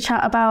great to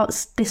chat about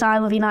this I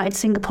Love United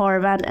Singapore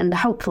event, and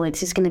hopefully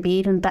this is going to be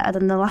even better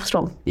than the last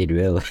one. It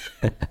will.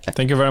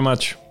 Thank you very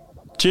much.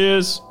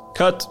 Cheers.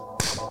 Cut.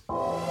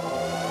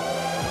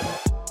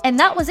 And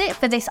that was it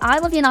for this I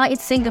Love United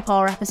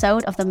Singapore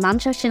episode of the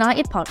Manchester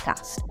United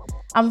podcast.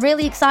 I'm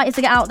really excited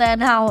to get out there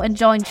now and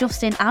join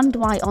Justin and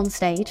Dwight on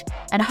stage,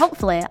 and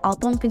hopefully I'll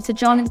bump into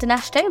John and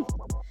Dinesh too.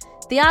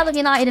 The I Love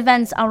United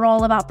events are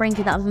all about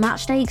bringing that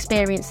matchday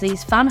experience to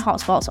these fan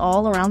hotspots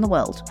all around the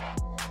world.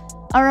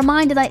 A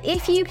reminder that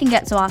if you can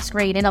get to our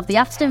screening of the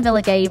Aston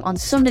Villa game on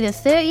Sunday the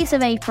 30th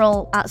of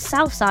April at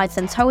Southside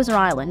Sentosa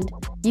Island,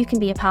 you can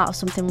be a part of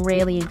something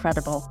really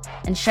incredible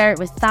and share it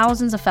with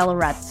thousands of fellow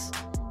Reds.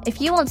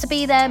 If you want to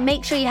be there,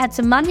 make sure you head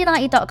to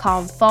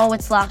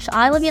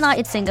manunited.com/I Love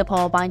United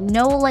Singapore by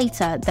no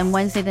later than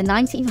Wednesday the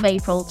 19th of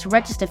April to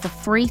register for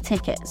free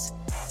tickets.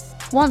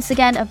 Once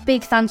again, a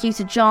big thank you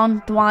to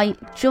John, Dwight,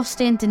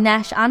 Justin,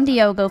 Dinesh and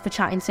Diogo for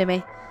chatting to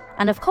me.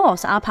 And of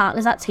course, our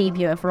partners at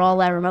TeamViewer for all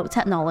their remote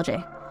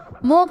technology.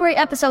 More great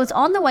episodes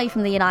on the way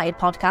from the United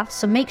podcast,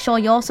 so make sure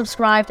you're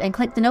subscribed and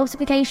click the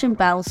notification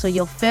bell so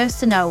you're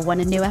first to know when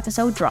a new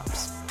episode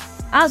drops.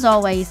 As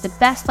always, the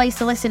best place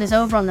to listen is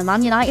over on the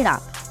Man United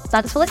app.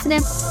 Thanks for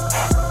listening.